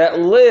that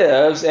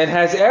lives and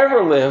has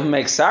ever lived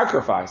makes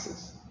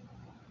sacrifices.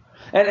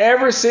 And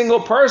every single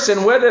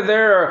person, whether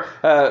they're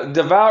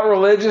devout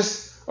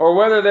religious or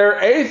whether they're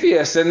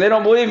atheists and they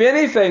don't believe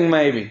anything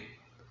maybe,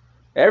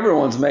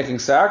 everyone's making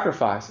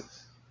sacrifices.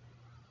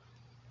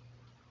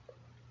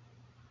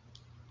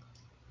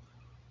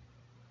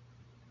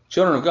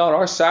 Children of God,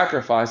 our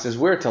sacrifices,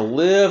 we're to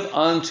live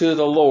unto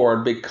the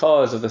Lord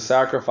because of the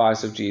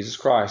sacrifice of Jesus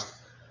Christ.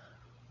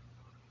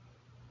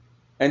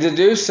 And to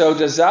do so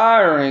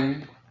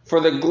desiring for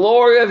the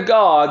glory of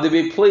God to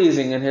be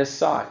pleasing in His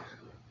sight.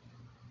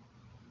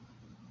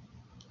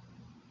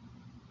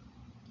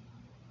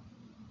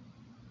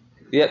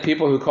 Yet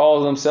people who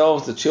call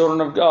themselves the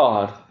children of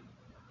God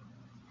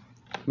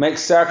make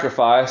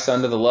sacrifice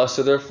unto the lust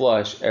of their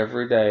flesh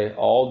every day,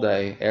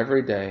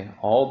 every day,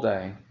 all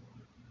day.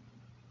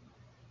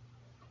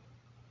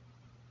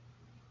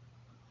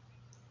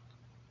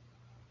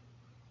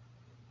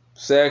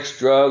 Sex,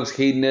 drugs,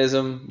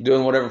 hedonism,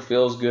 doing whatever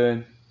feels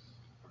good.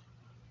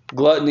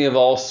 Gluttony of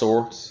all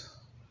sorts.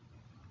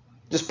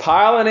 Just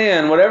piling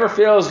in whatever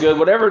feels good,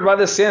 whatever by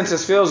the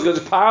senses feels good,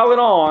 just pile it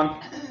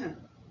on.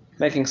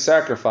 Making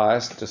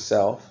sacrifice to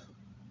self.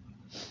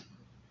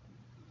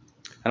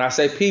 And I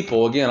say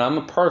people, again, I'm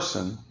a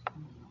person.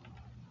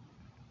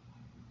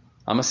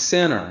 I'm a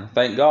sinner.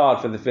 Thank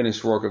God for the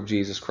finished work of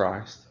Jesus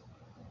Christ.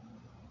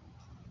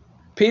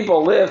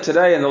 People live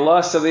today in the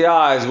lust of the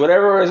eyes,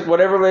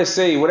 whatever they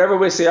see, whatever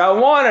we see. I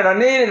want it, I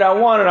need it, I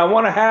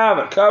want to have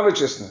it.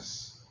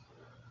 Covetousness.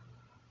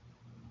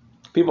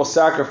 People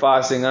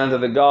sacrificing unto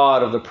the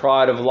God of the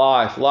pride of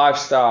life,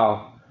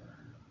 lifestyle.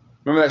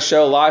 Remember that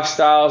show,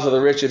 Lifestyles of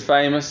the Rich and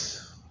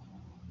Famous?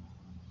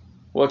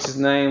 What's his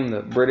name?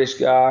 The British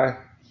guy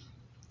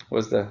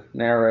was the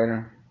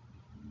narrator.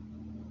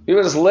 He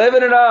was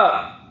living it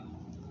up,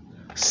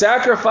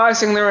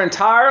 sacrificing their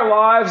entire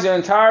lives, their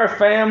entire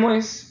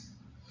families.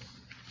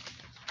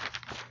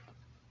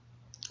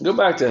 Go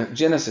back to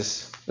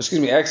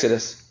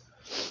Exodus.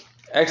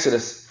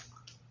 Exodus.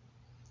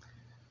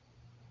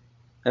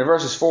 And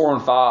verses 4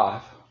 and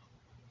 5.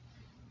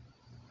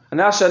 And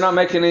thou shalt not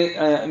make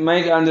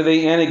unto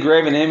thee any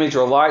graven image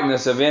or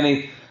likeness of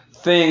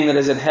anything that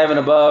is in heaven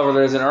above, or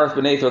that is in earth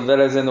beneath, or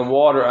that is in the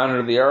water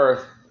under the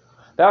earth.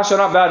 Thou shalt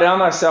not bow down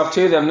thyself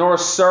to them, nor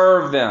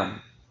serve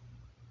them.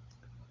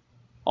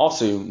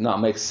 Also not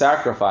make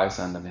sacrifice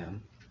unto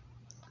them.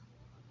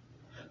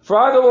 For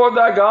I, the Lord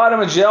thy God,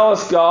 am a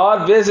jealous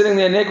God, visiting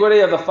the iniquity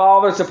of the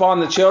fathers upon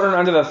the children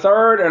unto the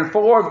third and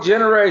fourth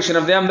generation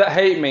of them that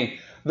hate me.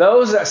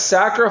 Those that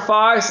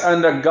sacrifice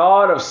unto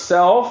God of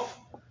self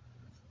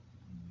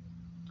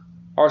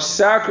are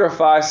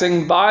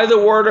sacrificing by the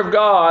word of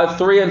God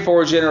 3 and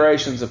 4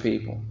 generations of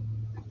people.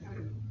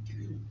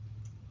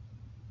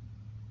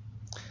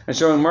 And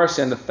showing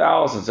mercy unto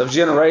thousands of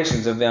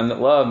generations of them that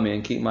love me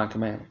and keep my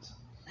commandments.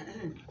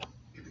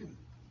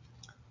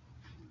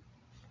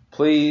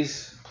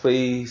 Please,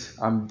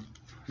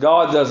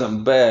 God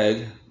doesn't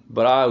beg,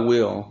 but I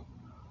will.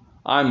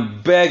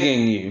 I'm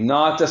begging you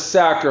not to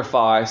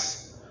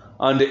sacrifice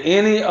unto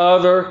any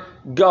other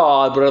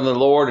God but unto the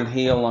Lord and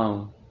He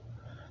alone.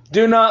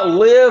 Do not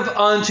live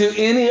unto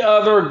any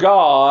other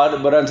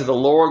God but unto the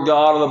Lord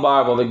God of the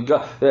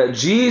Bible,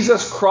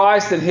 Jesus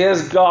Christ and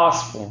His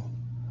gospel.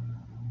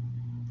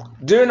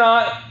 Do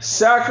not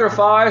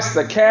sacrifice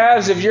the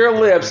calves of your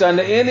lips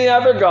unto any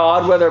other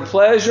God, whether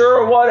pleasure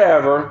or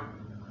whatever,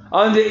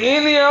 unto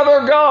any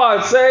other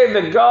God save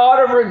the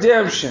God of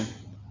redemption,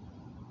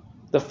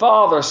 the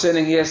Father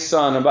sending His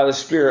Son, and by the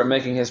Spirit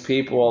making His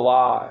people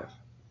alive.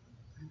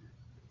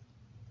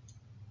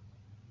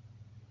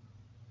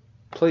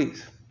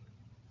 Please.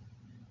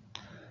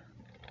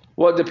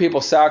 What do people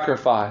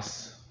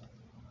sacrifice?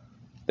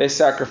 They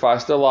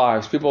sacrifice their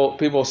lives.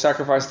 People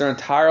sacrifice their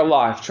entire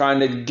life trying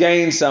to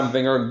gain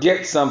something or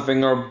get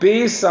something or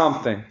be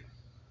something,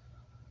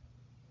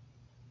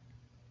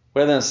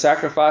 rather than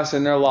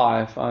sacrificing their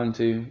life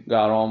unto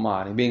God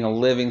Almighty, being a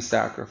living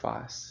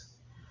sacrifice.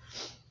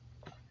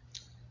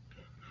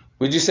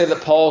 Would you say that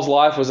Paul's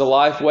life was a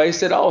life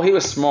wasted? Oh, he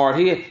was smart.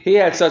 He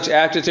had such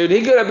aptitude.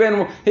 He could have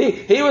been,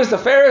 he was the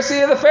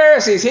Pharisee of the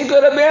Pharisees. He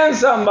could have been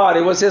somebody.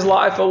 Was his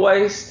life a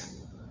waste?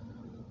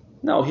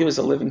 No, he was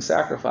a living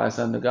sacrifice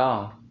unto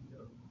God.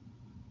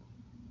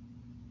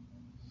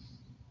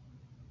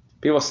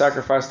 People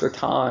sacrifice their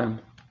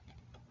time.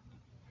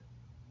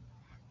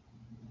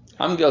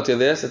 I'm guilty of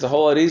this. It's a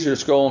whole lot easier to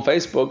scroll on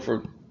Facebook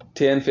for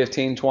 10,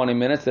 15, 20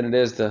 minutes than it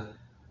is to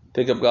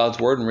pick up God's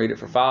Word and read it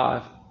for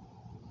 5.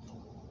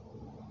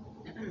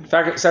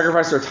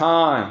 Sacrifice their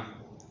time.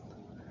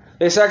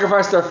 They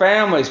sacrifice their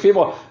families.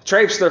 People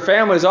traipse their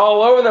families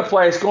all over the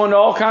place, going to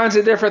all kinds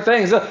of different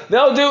things.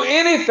 They'll do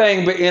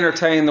anything but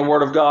entertain the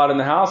Word of God in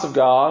the house of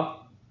God.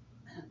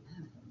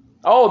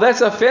 Oh,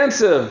 that's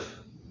offensive.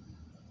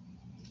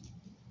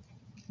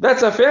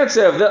 That's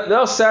offensive.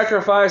 They'll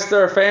sacrifice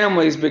their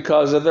families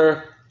because of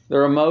their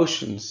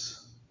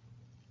emotions,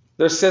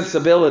 their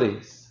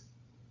sensibilities.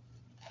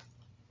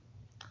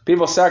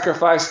 People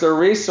sacrifice their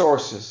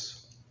resources.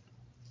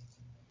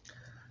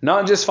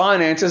 Not just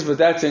finances, but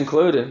that's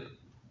included.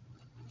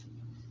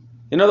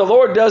 You know, the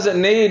Lord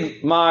doesn't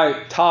need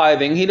my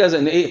tithing. He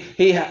doesn't.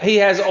 He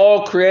has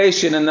all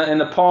creation in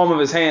the palm of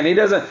His hand. He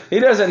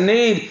doesn't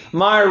need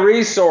my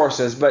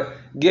resources. But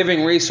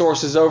giving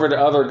resources over to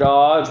other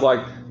gods,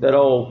 like that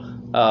old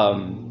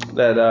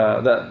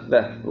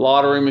that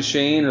lottery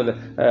machine or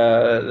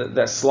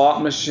that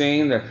slot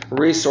machine, the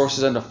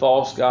resources unto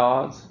false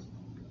gods,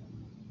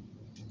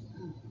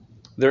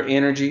 their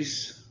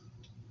energies.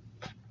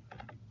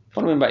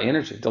 What do I mean by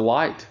energy?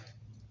 Delight.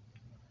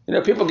 You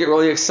know, people get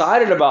really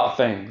excited about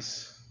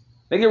things.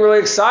 They get really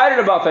excited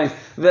about things.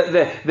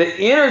 The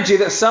energy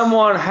that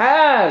someone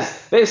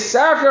has, they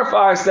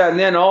sacrifice that, and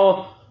then,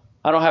 oh,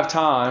 I don't have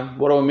time.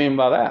 What do I mean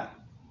by that?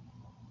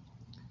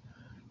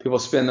 People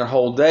spend their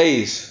whole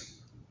days,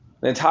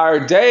 the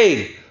entire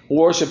day,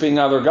 worshiping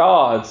other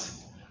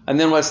gods. And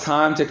then when it's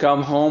time to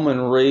come home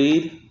and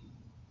read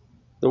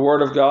the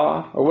Word of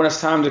God, or when it's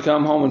time to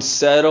come home and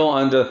settle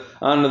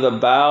under the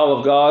bow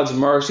of God's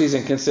mercies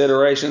and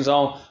considerations,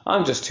 oh,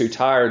 I'm just too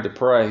tired to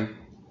pray.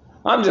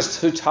 I'm just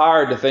too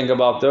tired to think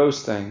about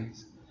those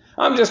things.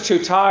 I'm just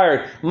too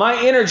tired.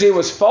 My energy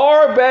was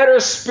far better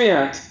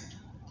spent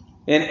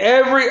in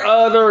every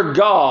other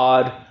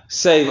God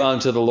save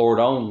unto the Lord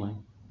only.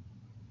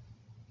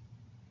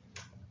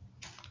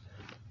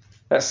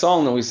 That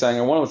song that we sang,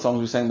 or one of the songs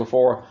we sang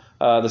before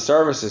the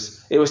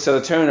services, it was to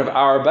the tune of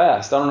Our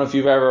Best. I don't know if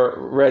you've ever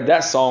read that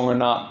song or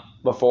not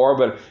before,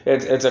 but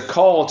it's a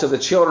call to the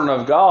children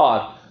of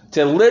God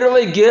to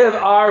literally give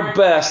our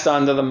best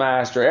unto the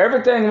Master.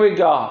 Everything we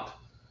got.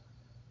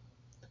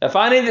 If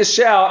I need to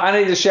shout, I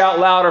need to shout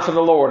louder for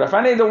the Lord. If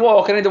I need to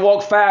walk, I need to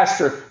walk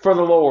faster for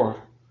the Lord.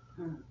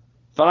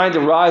 If I need to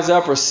rise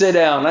up or sit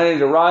down, I need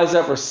to rise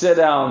up or sit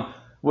down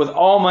with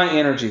all my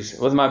energies,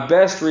 with my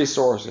best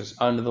resources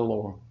unto the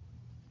Lord.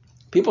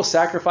 People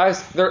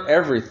sacrifice their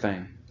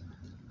everything.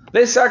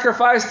 They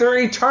sacrifice their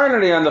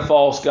eternity unto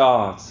false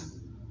gods.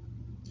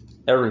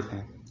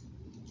 Everything.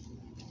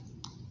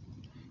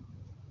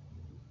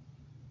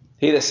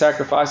 He that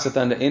sacrificeth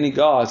unto any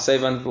god,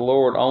 save unto the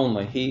Lord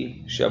only,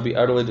 he shall be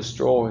utterly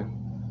destroyed.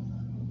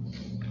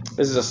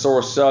 This is a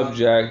sore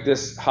subject.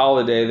 This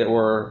holiday that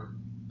we're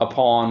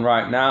upon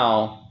right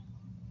now,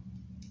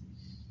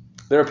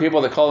 there are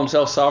people that call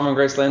themselves Sovereign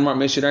Grace Landmark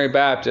Missionary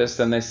Baptist,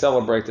 and they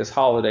celebrate this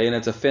holiday, and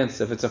it's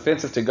offensive. It's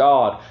offensive to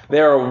God.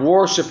 They are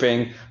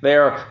worshiping. They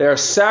are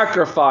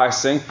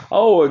sacrificing.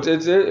 Oh,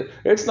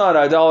 it's not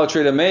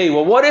idolatry to me.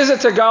 Well, what is it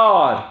to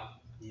God?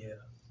 Yeah.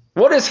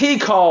 What does He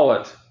call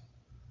it?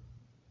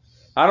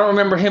 I don't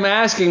remember Him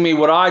asking me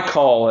what I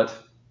call it.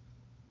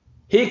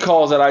 He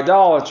calls it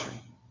idolatry.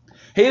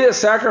 He that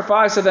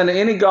sacrificeth unto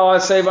any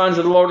god save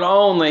unto the Lord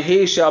only,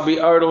 he shall be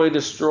utterly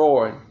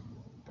destroyed.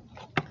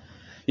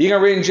 You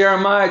can read in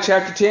Jeremiah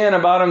chapter 10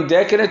 about them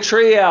decking a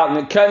tree out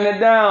and cutting it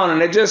down,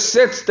 and it just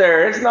sits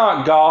there. It's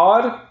not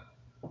God.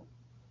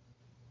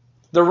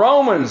 The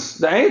Romans,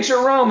 the ancient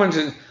Romans,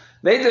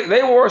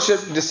 they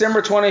worshiped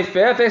December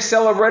 25th. They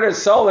celebrated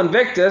Sol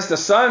Invictus, the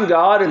sun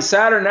god, and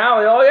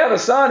Saturnalia. Oh yeah, the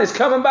sun is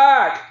coming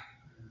back.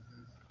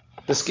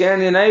 The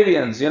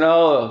Scandinavians,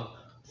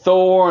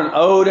 Thor and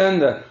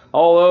Odin,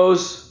 all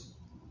those,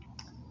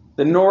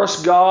 the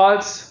Norse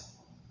gods.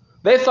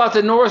 They thought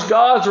the Norse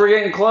gods were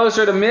getting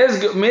closer to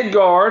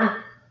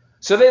Midgard,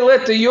 so they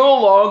lit the Yule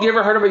log. You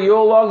ever heard of a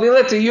Yule log? They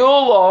lit the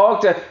Yule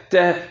log to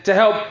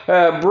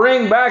help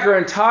bring back or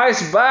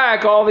entice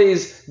back all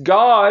these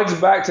gods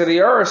back to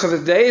the earth so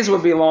the days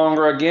would be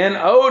longer again.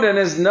 Odin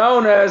is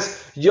known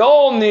as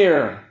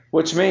Yulnir,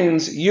 which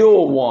means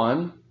Yule one.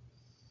 I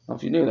don't know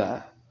if you knew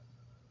that.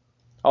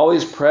 All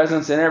these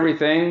presents and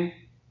everything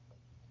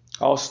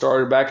all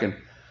started back in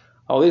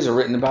Oh, these are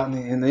written about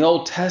in the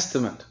Old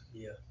Testament.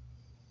 Yeah.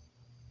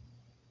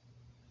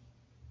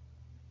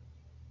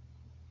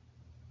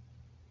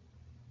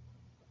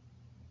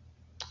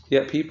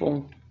 Yet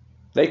people,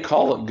 they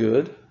call it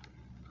good.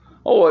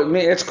 Oh,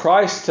 it's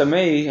Christ to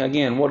me.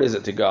 Again, what is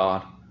it to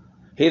God?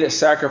 He that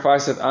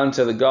sacrificeth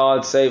unto the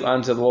God, save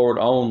unto the Lord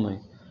only,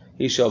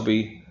 he shall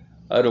be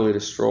utterly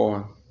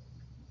destroyed.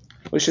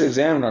 We should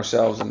examine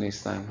ourselves in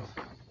these things.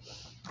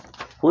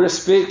 We're to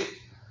speak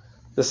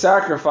the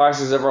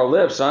sacrifices of our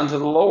lips unto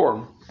the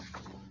Lord.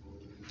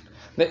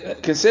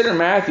 Consider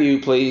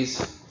Matthew,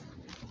 please.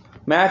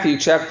 Matthew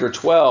chapter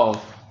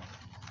 12.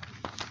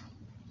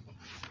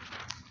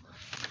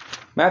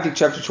 Matthew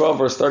chapter 12,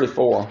 verse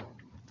 34.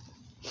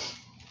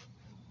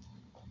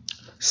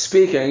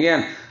 Speaking,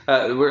 again,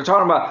 we're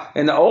talking about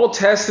in the Old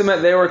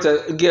Testament, they were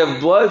to give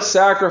blood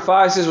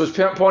sacrifices, which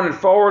pointed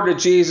forward to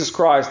Jesus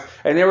Christ.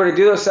 And they were to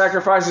do those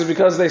sacrifices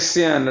because they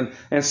sinned,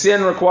 and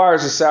sin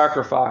requires a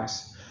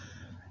sacrifice.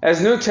 As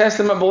New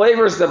Testament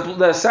believers,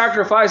 the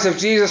sacrifice of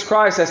Jesus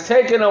Christ has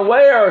taken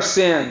away our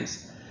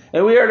sins.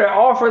 And we are to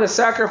offer the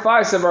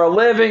sacrifice of our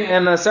living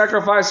and the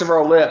sacrifice of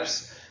our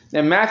lips.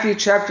 In Matthew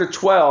chapter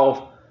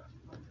 12,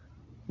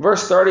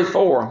 verse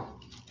 34.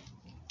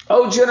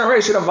 O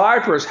generation of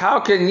vipers,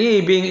 how can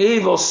ye, being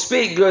evil,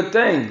 speak good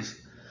things?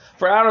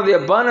 For out of the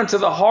abundance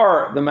of the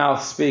heart the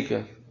mouth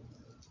speaketh.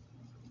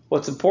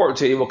 What's important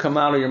to you will come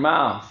out of your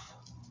mouth.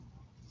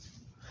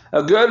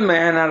 A good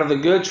man out of the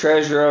good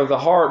treasure of the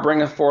heart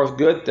bringeth forth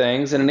good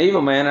things, and an evil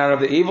man out of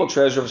the evil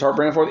treasure of his heart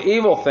bringeth forth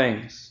evil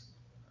things.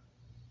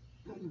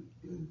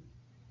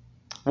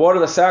 What are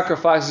the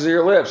sacrifices of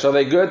your lips? Are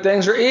they good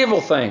things or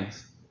evil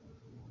things?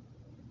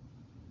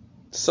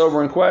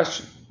 Sobering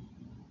question.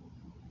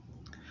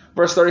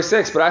 Verse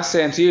 36, but I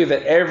say unto you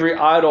that every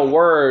idle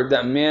word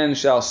that men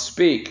shall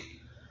speak,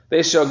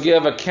 they shall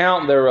give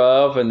account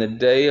thereof in the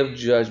day of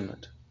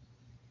judgment.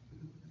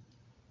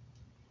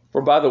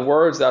 For by the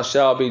words thou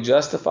shalt be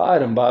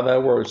justified, and by thy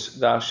words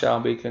thou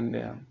shalt be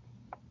condemned.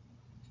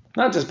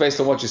 Not just based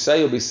on what you say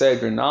you'll be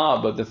saved or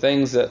not, but the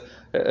things that,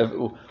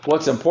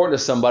 what's important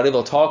to somebody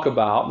they'll talk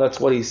about. That's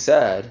what he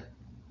said.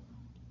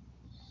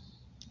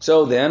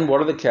 So then,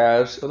 what are the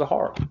calves of the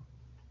heart?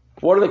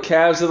 What are the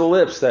calves of the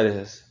lips, that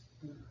is?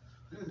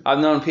 I've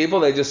known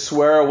people, they just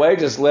swear away,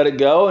 just let it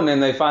go, and then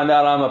they find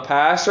out I'm a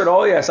pastor, and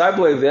oh yes, I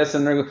believe this,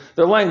 and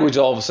their language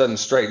all of a sudden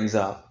straightens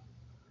up.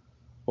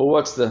 Well,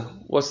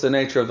 what's the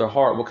nature of their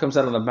heart? What comes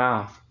out of the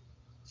mouth?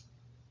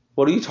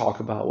 What do you talk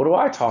about? What do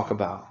I talk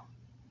about?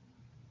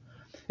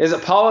 Is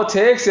it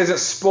politics? Is it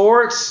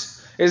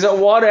sports? Is it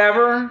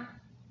whatever?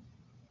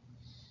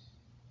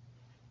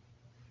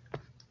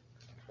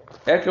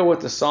 Echo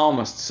with the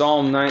psalmist,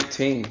 Psalm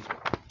 19.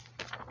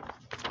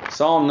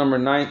 Psalm number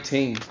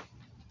 19.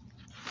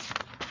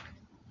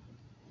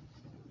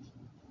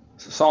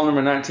 Psalm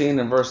number 19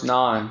 and verse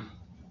 9.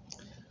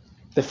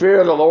 The fear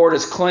of the Lord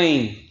is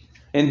clean,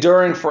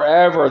 enduring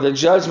forever. The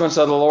judgments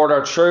of the Lord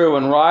are true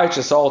and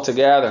righteous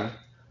altogether.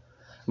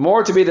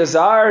 More to be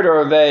desired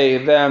are they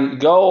than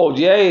gold,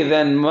 yea,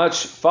 than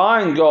much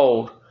fine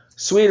gold,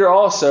 sweeter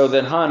also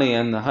than honey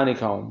and the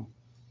honeycomb.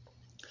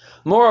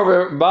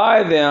 Moreover,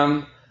 by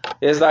them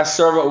is thy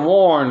servant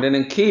warned, and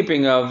in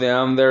keeping of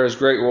them there is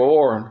great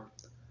reward.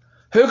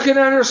 Who can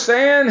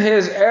understand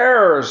his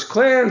errors?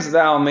 Cleanse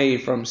thou me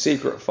from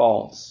secret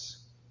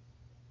faults.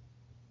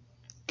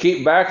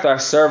 Keep back thy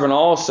servant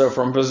also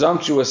from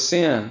presumptuous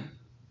sin,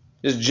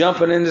 just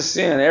jumping into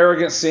sin,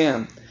 arrogant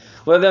sin.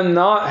 Let them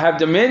not have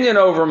dominion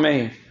over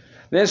me.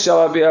 Then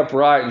shall I be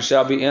upright and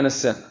shall be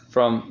innocent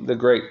from the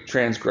great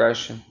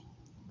transgression.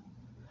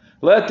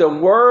 Let the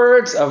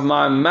words of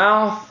my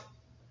mouth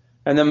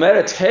and the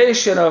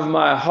meditation of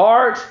my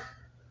heart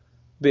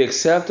be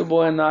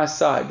acceptable in thy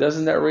sight.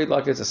 Doesn't that read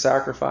like it's a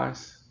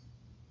sacrifice?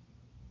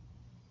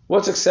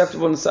 What's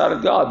acceptable in the sight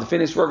of God? The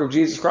finished work of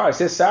Jesus Christ,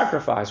 his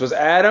sacrifice. Was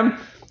Adam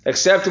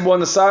acceptable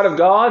in the sight of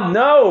God?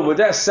 No, but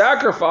that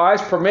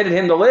sacrifice permitted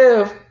him to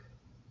live.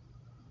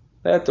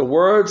 Let the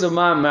words of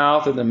my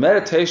mouth and the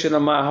meditation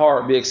of my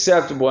heart be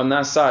acceptable in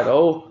thy sight,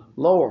 O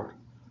Lord,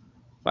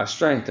 my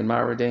strength and my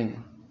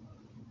redeemer.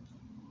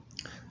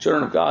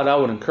 Children of God, I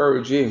would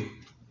encourage you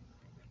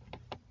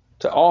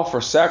to offer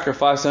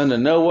sacrifice unto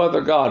no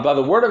other God. By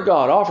the word of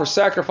God, offer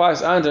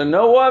sacrifice unto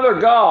no other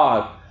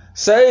God,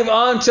 save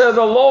unto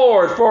the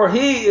Lord, for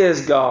he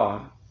is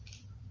God.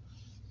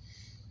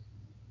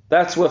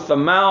 That's with the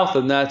mouth,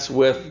 and that's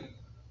with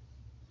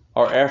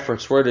our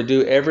efforts. We're to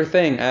do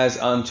everything as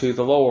unto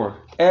the Lord.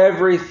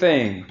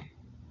 Everything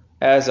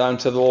as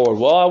unto the Lord.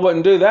 Well, I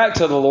wouldn't do that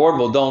to the Lord.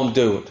 Well, don't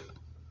do it.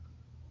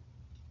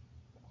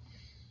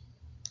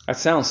 That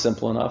sounds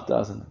simple enough,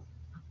 doesn't it?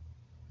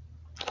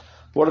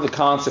 What are the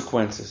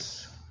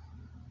consequences?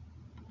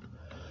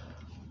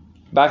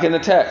 Back in the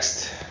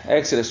text,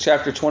 Exodus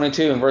chapter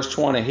 22 and verse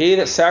 20. He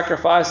that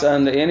sacrificeth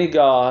unto any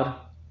God,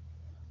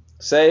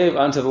 save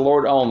unto the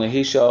Lord only,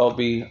 he shall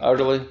be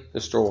utterly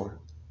destroyed.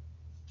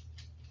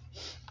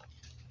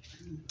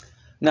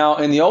 Now,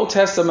 in the Old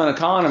Testament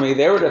economy,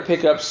 they were to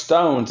pick up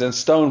stones and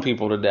stone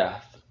people to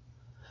death.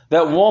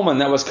 That woman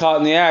that was caught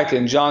in the act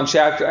in John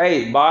chapter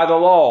 8, by the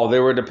law, they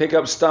were to pick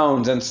up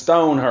stones and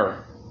stone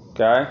her.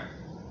 Okay?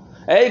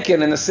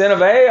 Achan and the sin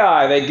of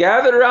Ai, they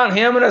gathered around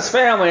him and his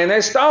family and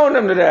they stoned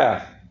him to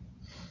death.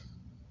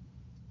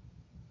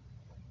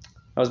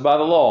 That was by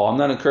the law. I'm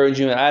not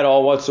encouraging you at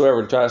all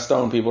whatsoever to try to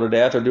stone people to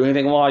death or do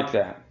anything like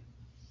that.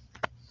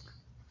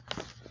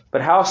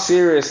 But how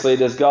seriously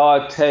does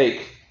God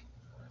take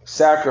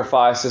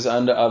sacrifices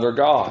unto other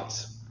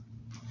gods?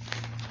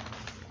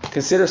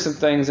 Consider some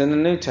things in the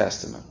New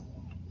Testament.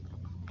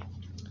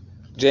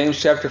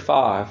 James chapter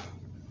 5.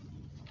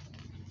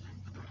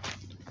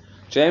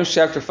 James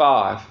chapter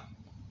 5.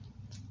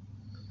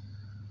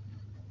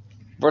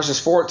 Verses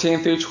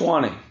 14 through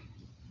 20.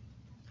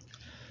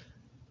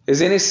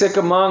 Is any sick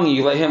among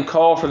you? Let him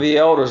call for the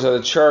elders of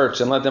the church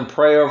and let them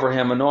pray over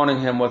him, anointing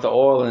him with the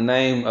oil in the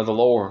name of the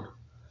Lord.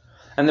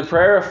 And the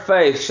prayer of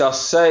faith shall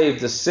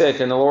save the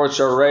sick, and the Lord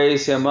shall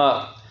raise him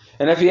up.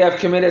 And if he have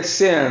committed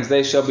sins,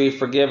 they shall be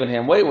forgiven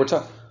him. Wait, we're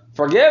talking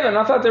forgiven?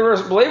 I thought they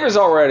were believers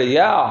already.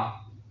 Yeah.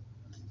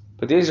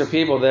 But these are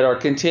people that are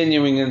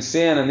continuing in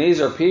sin, and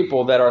these are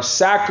people that are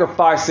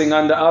sacrificing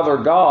unto other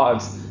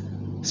gods,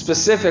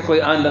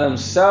 specifically unto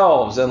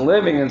themselves, and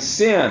living in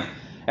sin.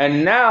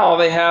 And now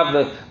they have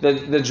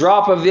the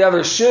drop of the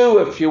other shoe,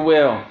 if you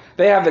will.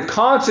 They have the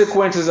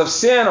consequences of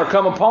sin are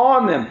come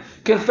upon them.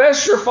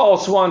 Confess your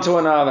faults one to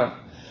another,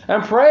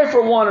 and pray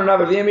for one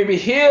another, that ye may be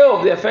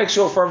healed. The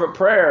effectual fervent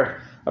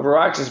prayer of a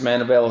righteous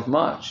man availeth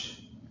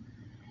much.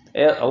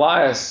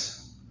 Elias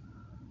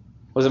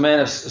was a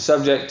man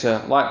subject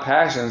to like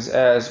passions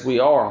as we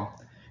are.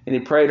 And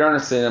he prayed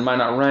earnestly that it might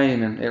not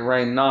rain, and it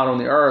rained not on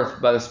the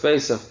earth by the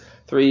space of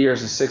 3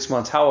 years and 6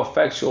 months. How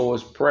effectual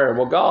was prayer?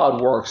 Well,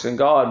 God works and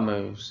God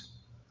moves.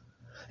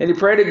 And he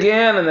prayed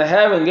again, and the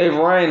heaven gave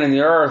rain, and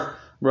the earth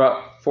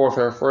brought forth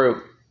her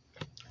fruit.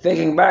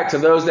 Thinking back to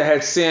those that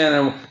had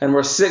sinned and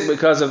were sick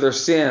because of their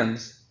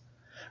sins.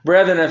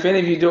 Brethren, if any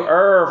of you do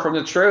err from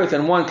the truth,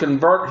 and one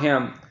convert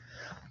him,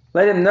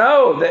 let him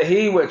know that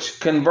he which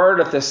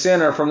converteth the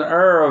sinner from the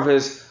error of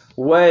his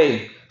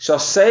way shall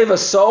save a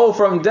soul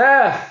from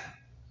death.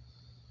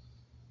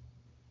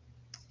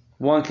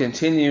 One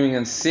continuing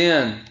in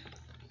sin,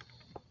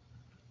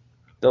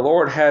 the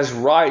Lord has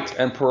right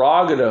and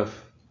prerogative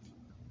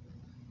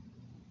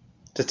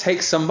to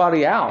take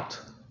somebody out.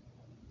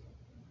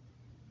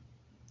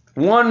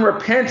 One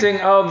repenting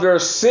of their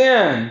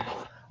sin,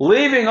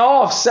 leaving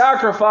off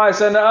sacrifice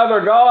unto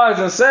other gods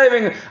and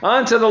saving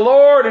unto the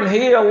Lord and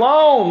He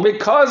alone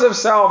because of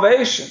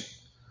salvation.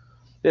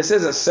 This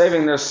isn't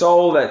saving their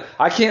soul. That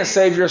I can't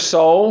save your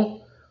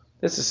soul.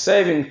 This is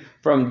saving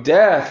from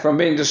death, from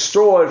being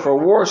destroyed for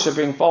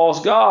worshiping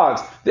false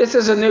gods. This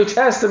is a New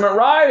Testament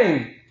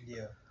writing.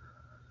 Yeah.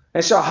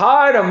 And shall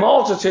hide a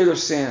multitude of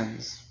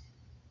sins.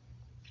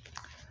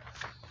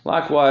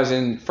 Likewise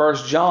in 1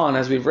 John,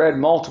 as we've read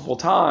multiple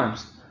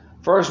times,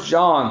 1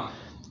 John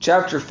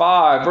chapter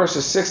 5,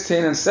 verses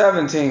 16 and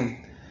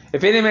 17.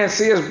 If any man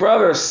see his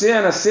brother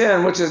sin a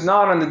sin which is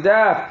not unto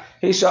death,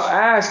 he shall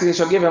ask, and he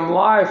shall give him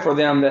life for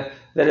them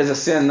that is a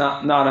sin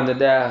not unto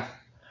death.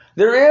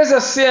 There is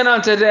a sin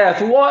unto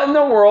death. What in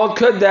the world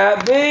could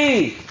that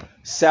be?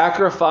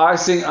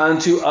 Sacrificing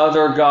unto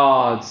other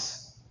gods.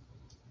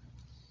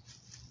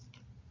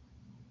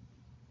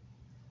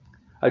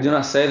 I do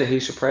not say that he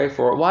should pray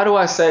for it. Why do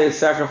I say it's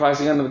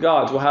sacrificing unto the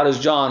gods? Well, how does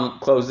John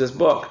close this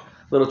book?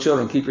 Little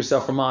children, keep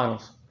yourself from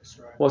idols. That's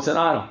right. What's an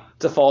idol?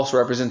 It's a false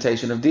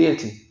representation of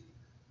deity.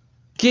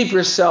 Keep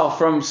yourself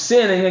from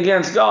sinning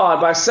against God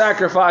by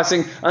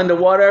sacrificing unto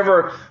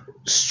whatever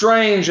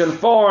strange and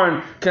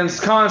foreign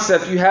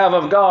concept you have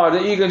of God,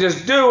 that you can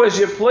just do as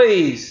you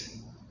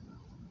please.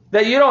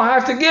 That you don't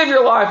have to give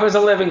your life as a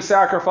living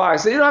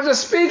sacrifice. That you don't have to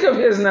speak of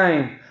His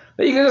name.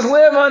 That you can just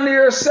live unto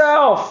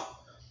yourself.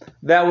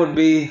 That would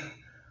be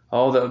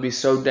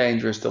so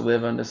dangerous to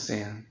live unto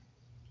sin.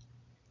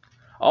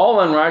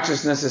 All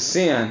unrighteousness is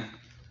sin.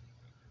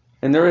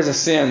 And there is a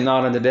sin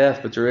not unto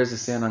death, but there is a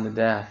sin unto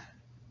death.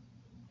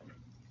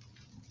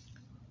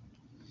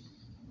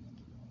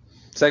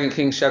 2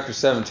 Kings chapter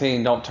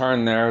 17, don't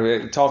turn there.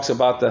 It talks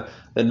about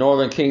the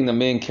northern kingdom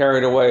being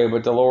carried away,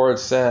 but the Lord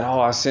said,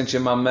 I sent you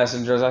my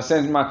messengers, I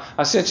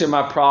sent you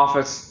my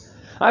prophets,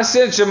 I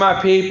sent you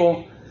my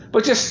people.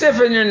 But you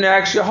stiffen your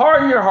necks, you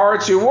harden your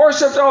hearts, you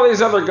worshipped all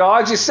these other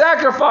gods, you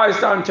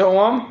sacrificed unto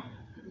them.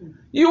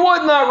 You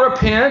would not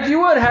repent,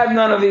 you would have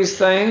none of these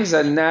things,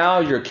 and now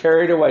you're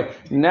carried away.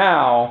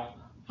 Now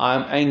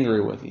I'm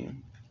angry with you.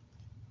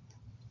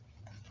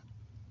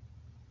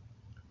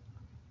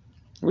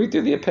 Read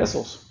through the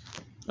epistles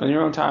on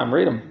your own time.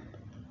 Read them.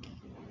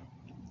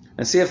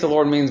 And see if the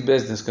Lord means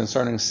business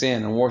concerning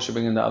sin and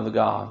worshiping into other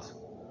gods.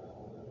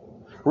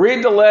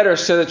 Read the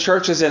letters to the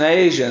churches in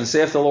Asia and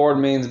see if the Lord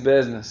means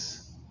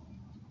business.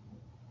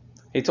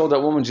 He told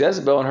that woman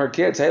Jezebel and her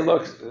kids, hey,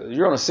 look,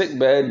 you're on a sick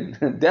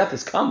bed. Death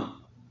is coming.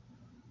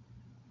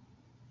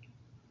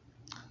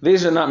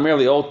 These are not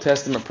merely Old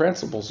Testament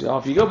principles, y'all.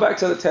 If you go back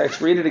to the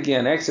text, read it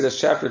again.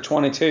 Exodus chapter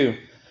 22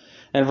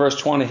 and verse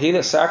 20. He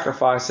that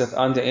sacrificeth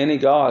unto any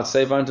god,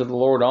 save unto the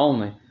Lord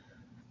only,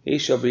 he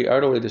shall be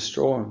utterly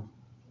destroyed.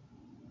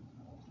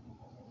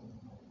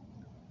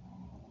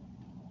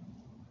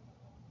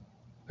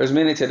 There's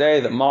many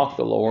today that mock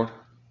the Lord.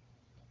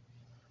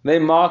 They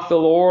mock the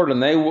Lord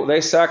and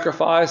they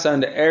sacrifice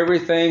unto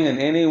everything and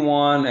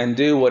anyone and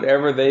do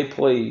whatever they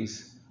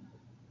please.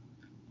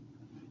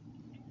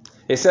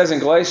 It says in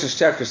Galatians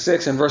chapter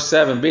 6 and verse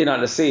 7, be not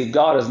deceived,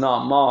 God is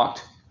not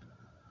mocked.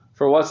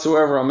 For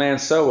whatsoever a man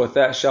soweth,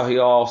 that shall he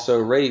also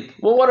reap.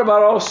 Well, what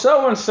about old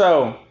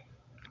so-and-so?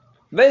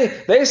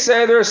 They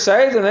say they're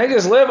saved and they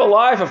just live a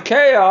life of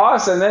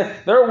chaos and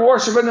they're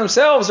worshiping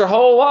themselves their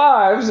whole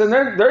lives and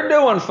they're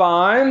doing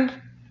fine.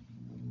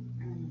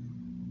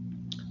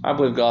 I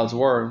believe God's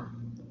word.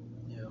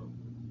 Yeah.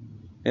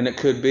 And it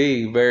could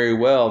be very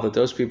well that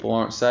those people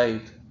aren't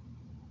saved.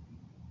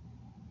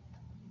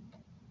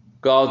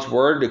 God's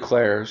word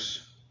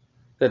declares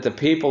that the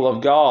people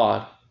of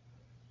God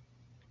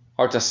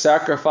are to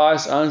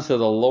sacrifice unto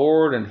the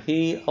Lord and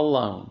He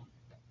alone.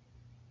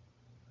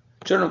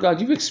 Children of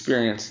God, you've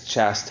experienced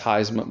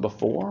chastisement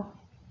before.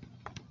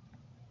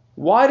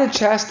 Why did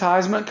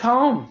chastisement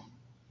come?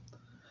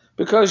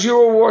 Because you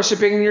were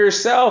worshiping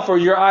yourself or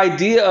your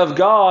idea of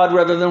God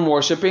rather than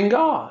worshiping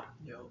God.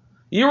 Yep.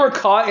 You were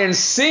caught in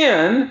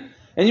sin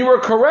and you were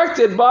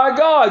corrected by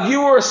God.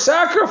 You were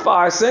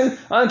sacrificing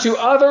unto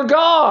other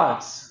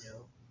gods.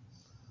 Yep.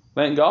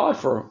 Thank God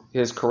for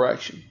His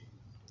correction.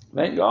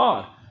 Thank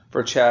God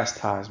for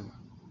chastisement.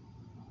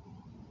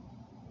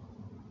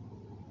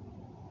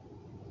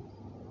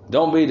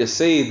 Don't be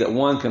deceived that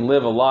one can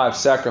live a life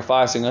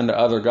sacrificing unto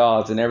other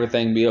gods and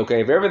everything be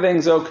okay. If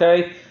everything's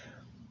okay,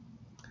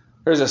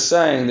 there's a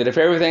saying that if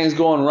everything's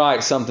going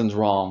right, something's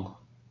wrong.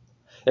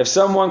 If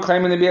someone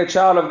claiming to be a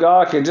child of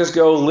God can just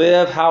go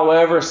live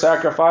however,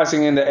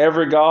 sacrificing into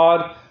every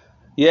god,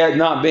 yet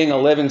not being a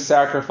living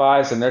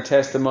sacrifice and their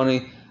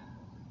testimony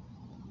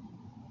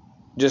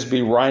just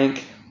be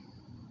rank,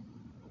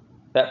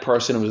 that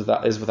person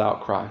is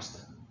without Christ.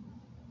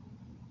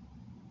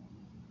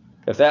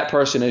 If that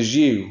person is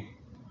you,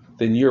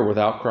 then you're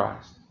without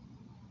Christ.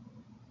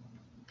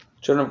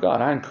 Children of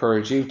God, I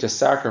encourage you to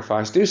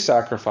sacrifice. Do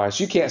sacrifice.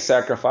 You can't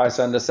sacrifice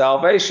unto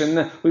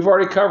salvation. We've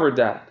already covered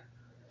that.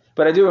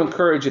 But I do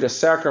encourage you to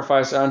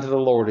sacrifice unto the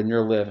Lord in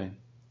your living.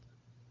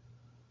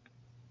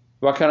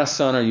 What kind of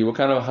son are you? What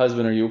kind of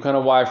husband are you? What kind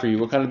of wife are you?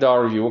 What kind of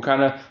daughter are you? What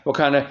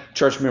kind of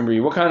church member are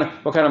you? What kind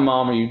of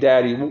mom are you?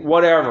 Daddy?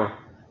 Whatever.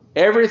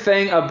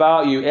 Everything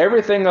about you,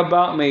 everything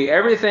about me,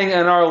 everything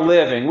in our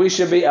living, we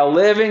should be a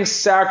living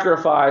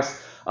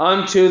sacrifice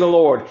unto the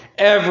Lord.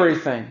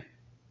 Everything.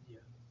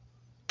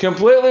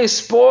 Completely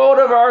spoiled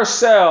of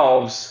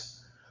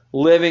ourselves,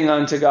 living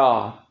unto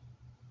God.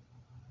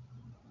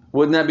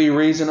 Wouldn't that be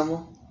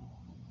reasonable?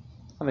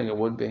 I think it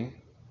would be.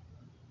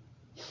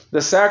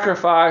 The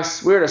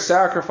sacrifice, we're to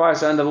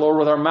sacrifice unto the Lord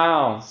with our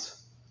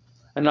mouths.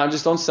 And not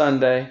just on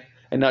Sunday,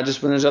 and not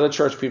just when there's other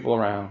church people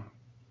around.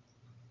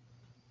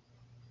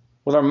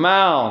 With our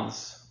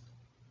mouths.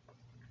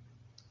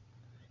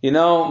 You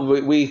know,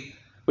 we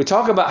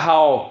talk about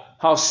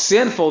how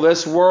sinful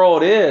this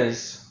world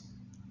is.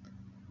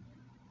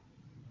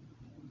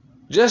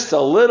 Just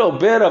a little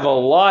bit of a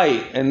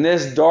light in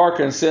this dark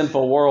and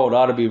sinful world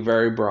ought to be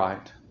very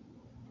bright.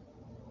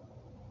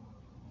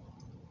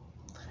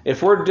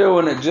 If we're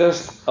doing it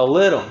just a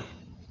little,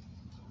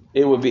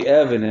 it would be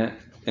evident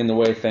in the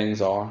way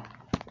things are.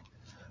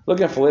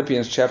 Look at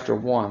Philippians chapter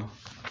 1.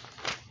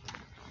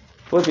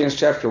 Philippians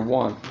chapter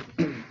 1.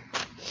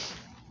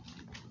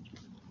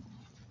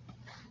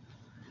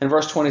 In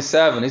verse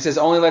 27, he says,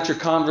 only let your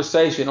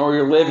conversation or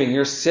your living,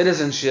 your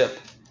citizenship,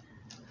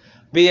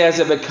 be as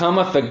it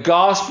becometh the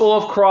gospel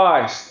of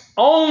Christ.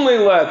 Only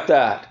let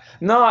that.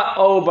 Not,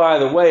 oh, by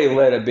the way,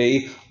 let it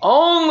be.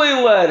 Only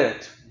let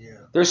it. Yeah.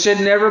 There should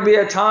never be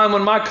a time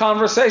when my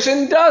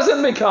conversation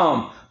doesn't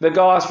become the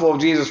gospel of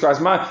Jesus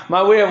Christ.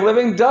 My way of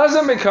living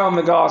doesn't become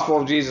the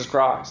gospel of Jesus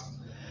Christ.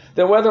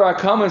 That whether I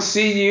come and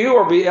see you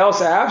or be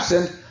else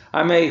absent,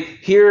 I may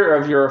hear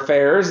of your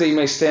affairs, that you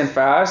may stand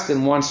fast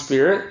in one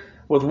spirit,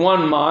 with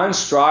one mind,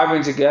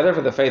 striving together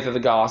for the faith of the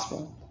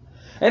gospel.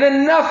 And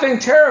in nothing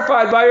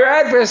terrified by your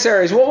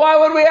adversaries. Well, why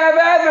would we have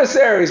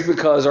adversaries?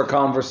 Because our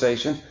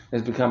conversation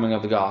is becoming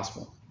of the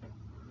gospel.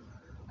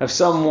 If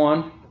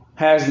someone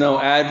has no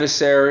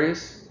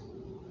adversaries,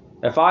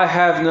 if I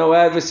have no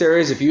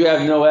adversaries, if you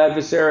have no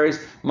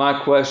adversaries,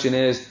 my question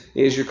is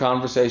your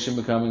conversation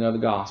becoming of the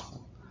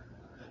gospel?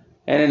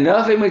 And in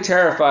nothing be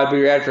terrified by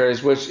your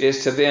adversaries, which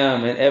is to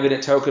them an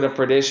evident token of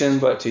perdition,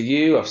 but to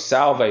you of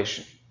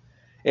salvation.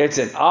 It's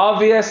an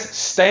obvious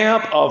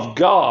stamp of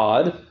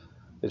God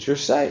that you're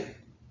saved.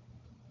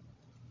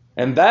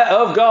 And that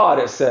of God,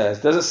 it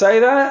says. Does it say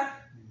that?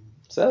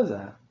 It says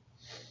that.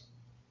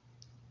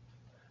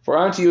 For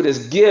unto you it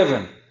is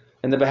given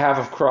in the behalf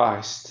of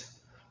Christ,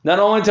 not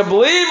only to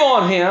believe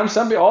on Him,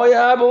 some people, oh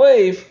yeah, I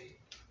believe,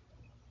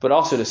 but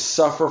also to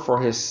suffer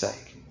for His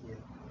sake.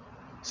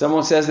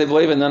 Someone says they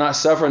believe and they're not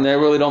suffering, they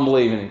really don't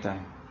believe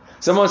anything.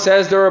 Someone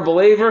says they're a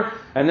believer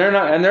and they're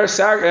not, and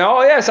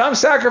oh yes, I'm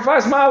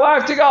sacrificing my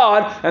life to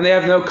God, and they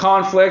have no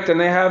conflict and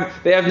they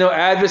have no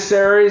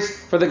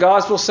adversaries for the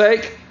gospel's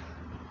sake.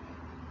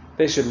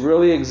 They should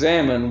really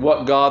examine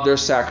what God they're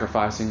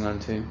sacrificing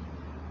unto.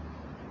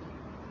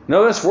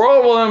 No, this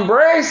world will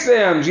embrace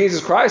them.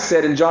 Jesus Christ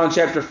said in John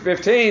chapter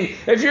 15,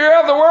 if you're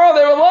of the world,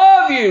 they will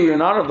love you. You're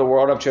not of the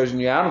world. I've chosen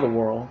you out of the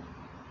world.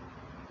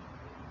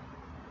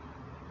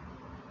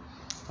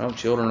 Oh,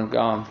 children of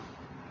God.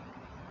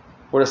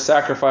 We're to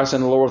sacrifice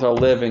unto the Lord with our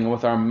living and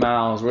with our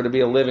mouths. We're to be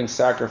a living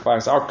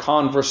sacrifice. Our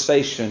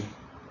conversation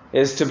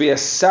is to be a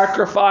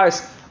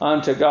sacrifice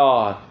unto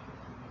God,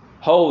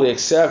 holy,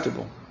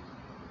 acceptable.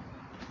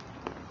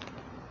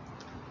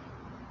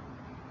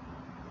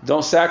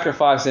 Don't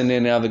sacrifice in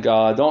any other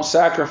God. Don't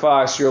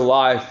sacrifice your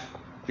life,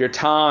 your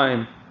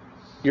time,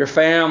 your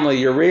family,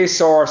 your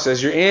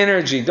resources, your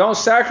energy. Don't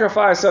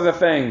sacrifice other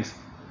things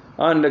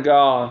unto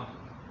God.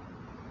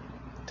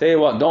 Tell you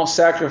what, don't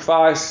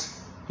sacrifice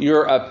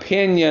your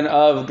opinion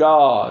of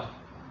God.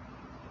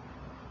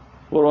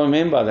 What do I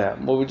mean by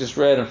that? Well, we just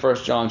read in 1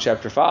 John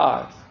chapter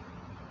 5.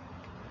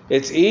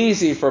 It's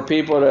easy for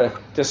people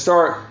to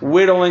start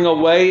whittling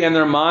away in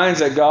their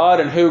minds at God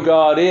and who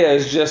God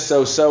is, just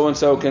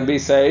so-and-so can be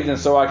saved, and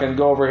so I can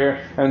go over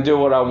here and do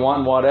what I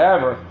want,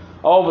 whatever.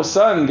 All of a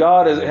sudden,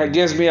 God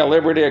gives me a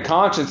liberty of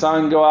conscience. I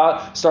can go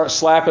out, start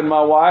slapping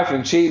my wife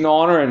and cheating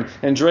on her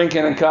and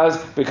drinking and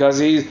because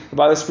He's,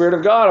 by the Spirit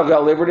of God, I've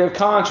got liberty of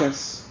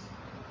conscience.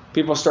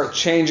 People start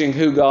changing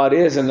who God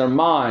is in their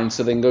mind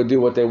so they can go do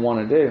what they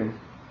want to do.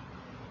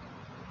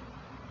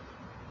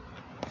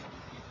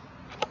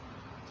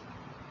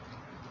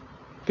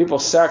 People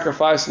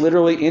sacrifice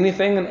literally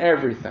anything and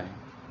everything.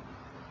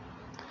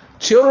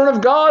 Children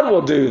of God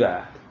will do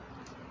that.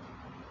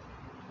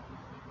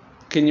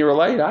 Can you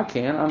relate? I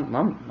can.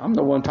 I'm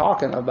the one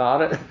talking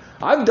about it.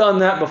 I've done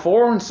that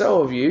before, and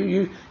so have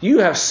you. You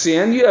have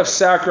sinned. You have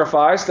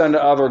sacrificed unto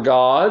other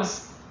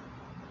gods.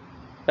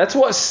 That's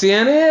what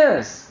sin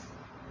is.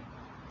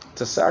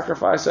 It's a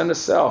sacrifice unto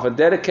self, a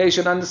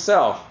dedication unto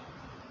self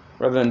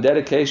rather than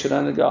dedication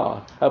unto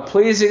God. A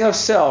pleasing of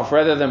self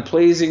rather than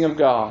pleasing of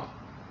God.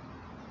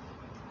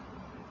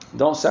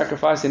 Don't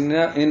sacrifice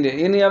into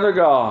any other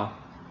God.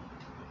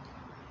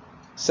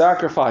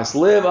 Sacrifice,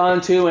 live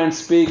unto and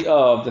speak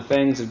of the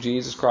things of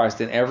Jesus Christ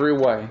in every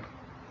way.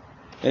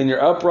 In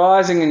your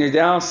uprising and your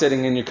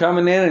downsitting, and you're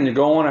coming in and you're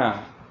going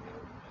out.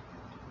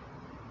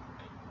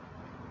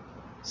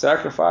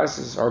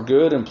 Sacrifices are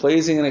good and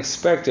pleasing and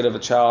expected of a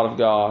child of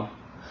God.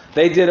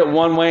 They did it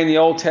one way in the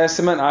Old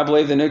Testament. I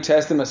believe the New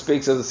Testament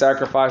speaks of the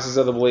sacrifices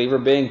of the believer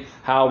being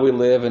how we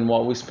live and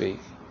what we speak.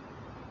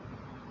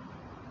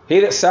 He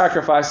that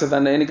sacrificeth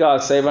unto any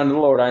God, save unto the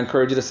Lord. I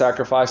encourage you to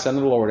sacrifice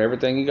unto the Lord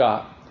everything you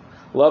got.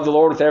 Love the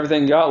Lord with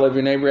everything you got. Love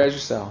your neighbor as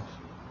yourself.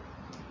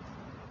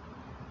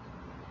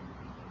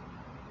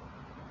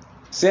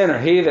 Sinner,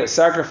 he that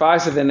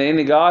sacrificeth unto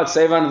any God,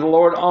 save unto the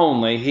Lord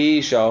only,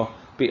 he shall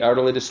be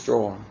utterly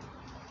destroyed.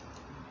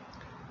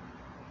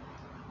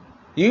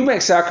 You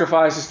make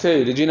sacrifices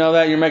too. Did you know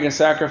that? You're making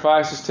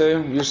sacrifices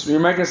too. You're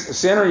making,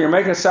 sinner, you're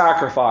making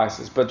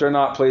sacrifices, but they're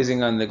not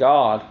pleasing unto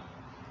God.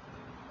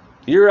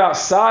 You're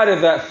outside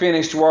of that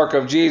finished work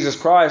of Jesus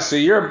Christ, so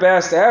your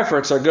best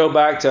efforts are go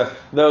back to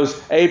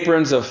those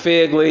aprons of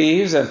fig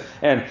leaves and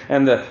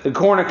the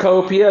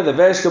cornucopia, the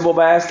vegetable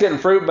basket and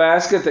fruit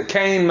basket that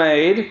Cain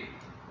made.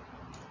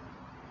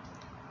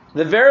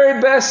 The very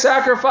best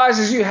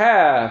sacrifices you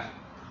have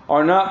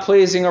are not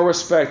pleasing or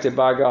respected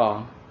by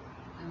God.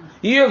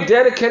 You have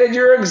dedicated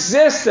your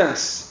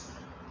existence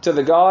to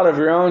the God of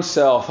your own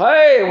self.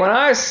 Hey, when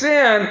I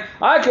sin,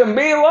 I can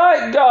be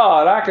like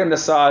God. I can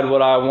decide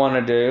what I want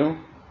to do.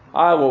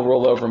 I will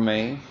rule over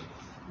me.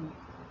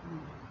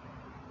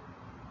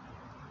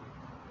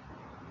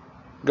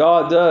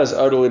 God does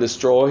utterly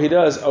destroy. He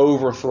does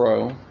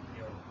overthrow.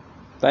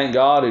 Thank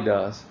God He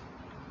does.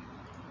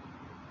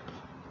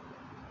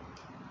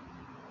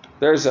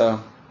 There's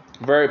a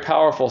very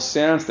powerful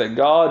sense that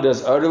God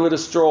does utterly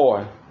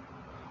destroy.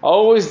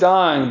 Always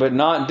dying but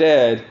not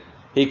dead,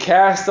 He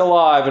cast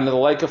alive into the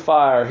lake of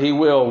fire. He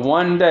will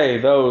one day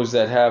those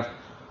that have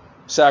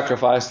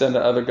sacrificed unto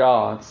other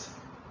gods.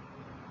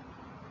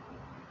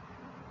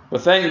 But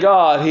thank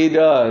God He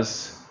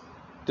does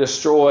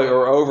destroy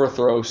or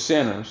overthrow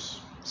sinners,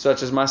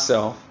 such as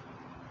myself,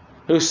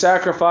 who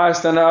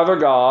sacrificed unto other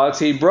gods.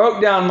 He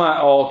broke down my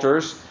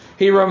altars.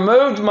 He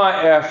removed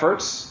my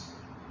efforts.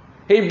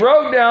 He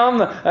broke down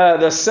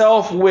the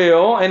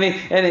self-will, and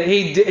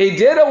he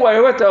did away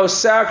with those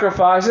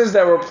sacrifices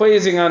that were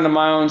pleasing unto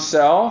my own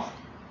self.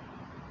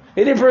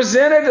 He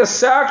presented a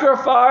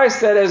sacrifice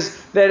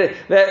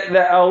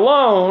that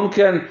alone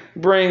can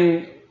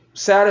bring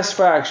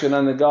satisfaction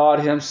unto God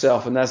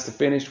Himself, and that's the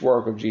finished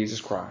work of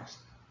Jesus Christ.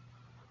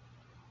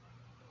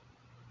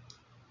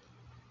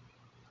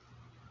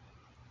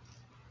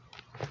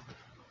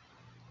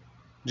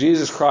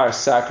 Jesus Christ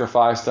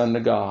sacrificed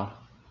unto God.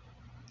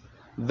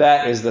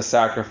 That is the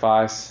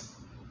sacrifice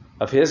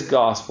of His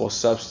gospel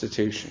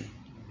substitution.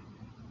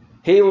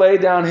 He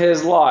laid down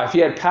His life. He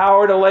had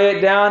power to lay it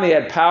down. He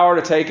had power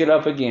to take it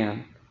up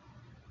again.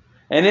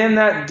 And in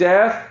that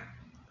death,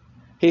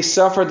 He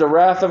suffered the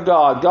wrath of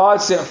God.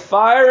 God sent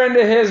fire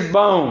into His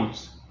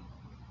bones.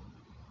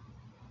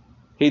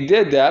 He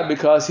did that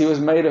because He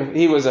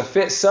was a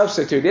fit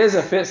substitute. Is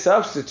a fit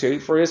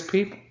substitute for His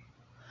people.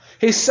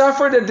 He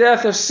suffered the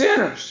death of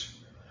sinners.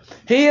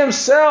 He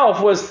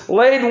Himself was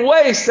laid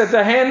waste at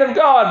the hand of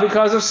God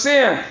because of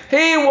sin.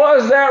 He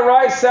was that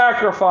right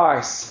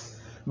sacrifice.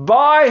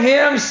 By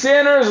Him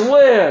sinners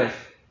live,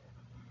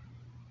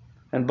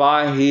 and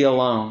by He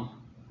alone.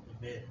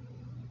 Amen.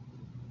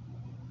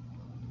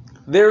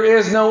 There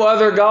is no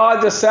other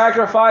God to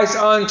sacrifice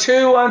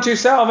unto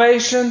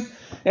salvation,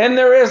 and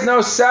there is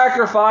no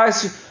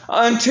sacrifice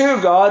unto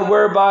God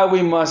whereby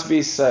we must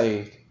be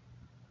saved.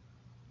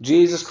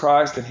 Jesus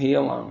Christ and He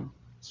alone.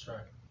 That's right.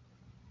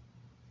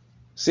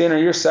 Sinner,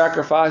 your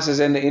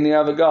sacrifices into any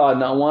other God,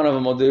 not one of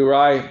them will do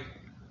right.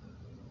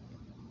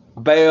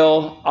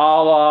 Baal,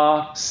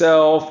 Allah,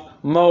 self,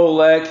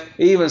 Molech,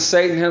 even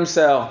Satan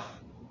himself.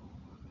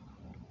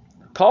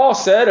 Paul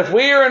said, if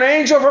we are an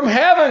angel from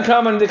heaven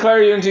come and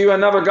declare unto you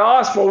another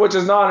gospel, which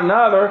is not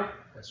another,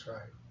 that's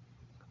right,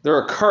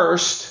 they're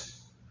accursed.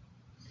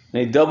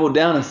 And he doubled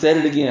down and said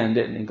it again,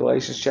 didn't he?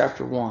 Galatians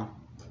chapter 1.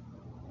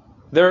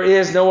 There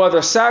is no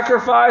other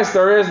sacrifice.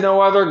 There is no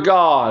other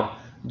God.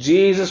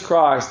 Jesus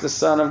Christ, the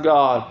Son of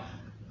God,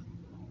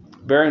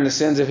 bearing the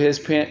sins of His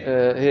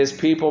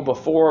people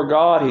before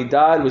God. He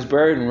died, was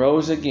buried, and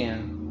rose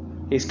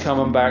again. He's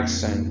coming back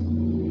soon.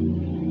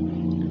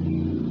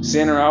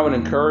 Sinner, I would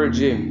encourage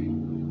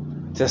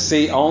you to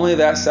see only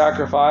that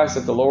sacrifice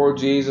of the Lord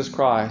Jesus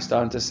Christ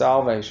unto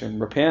salvation.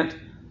 Repent,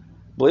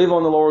 believe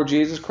on the Lord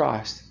Jesus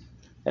Christ,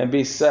 and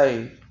be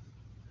saved.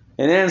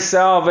 And in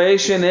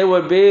salvation, it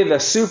would be the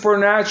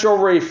supernatural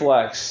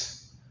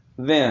reflex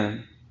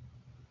then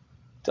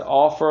to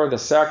offer the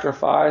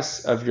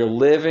sacrifice of your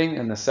living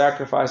and the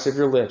sacrifice of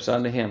your lips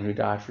unto Him who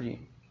died for you.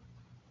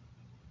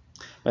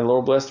 May the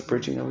Lord bless the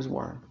preaching of His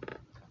word.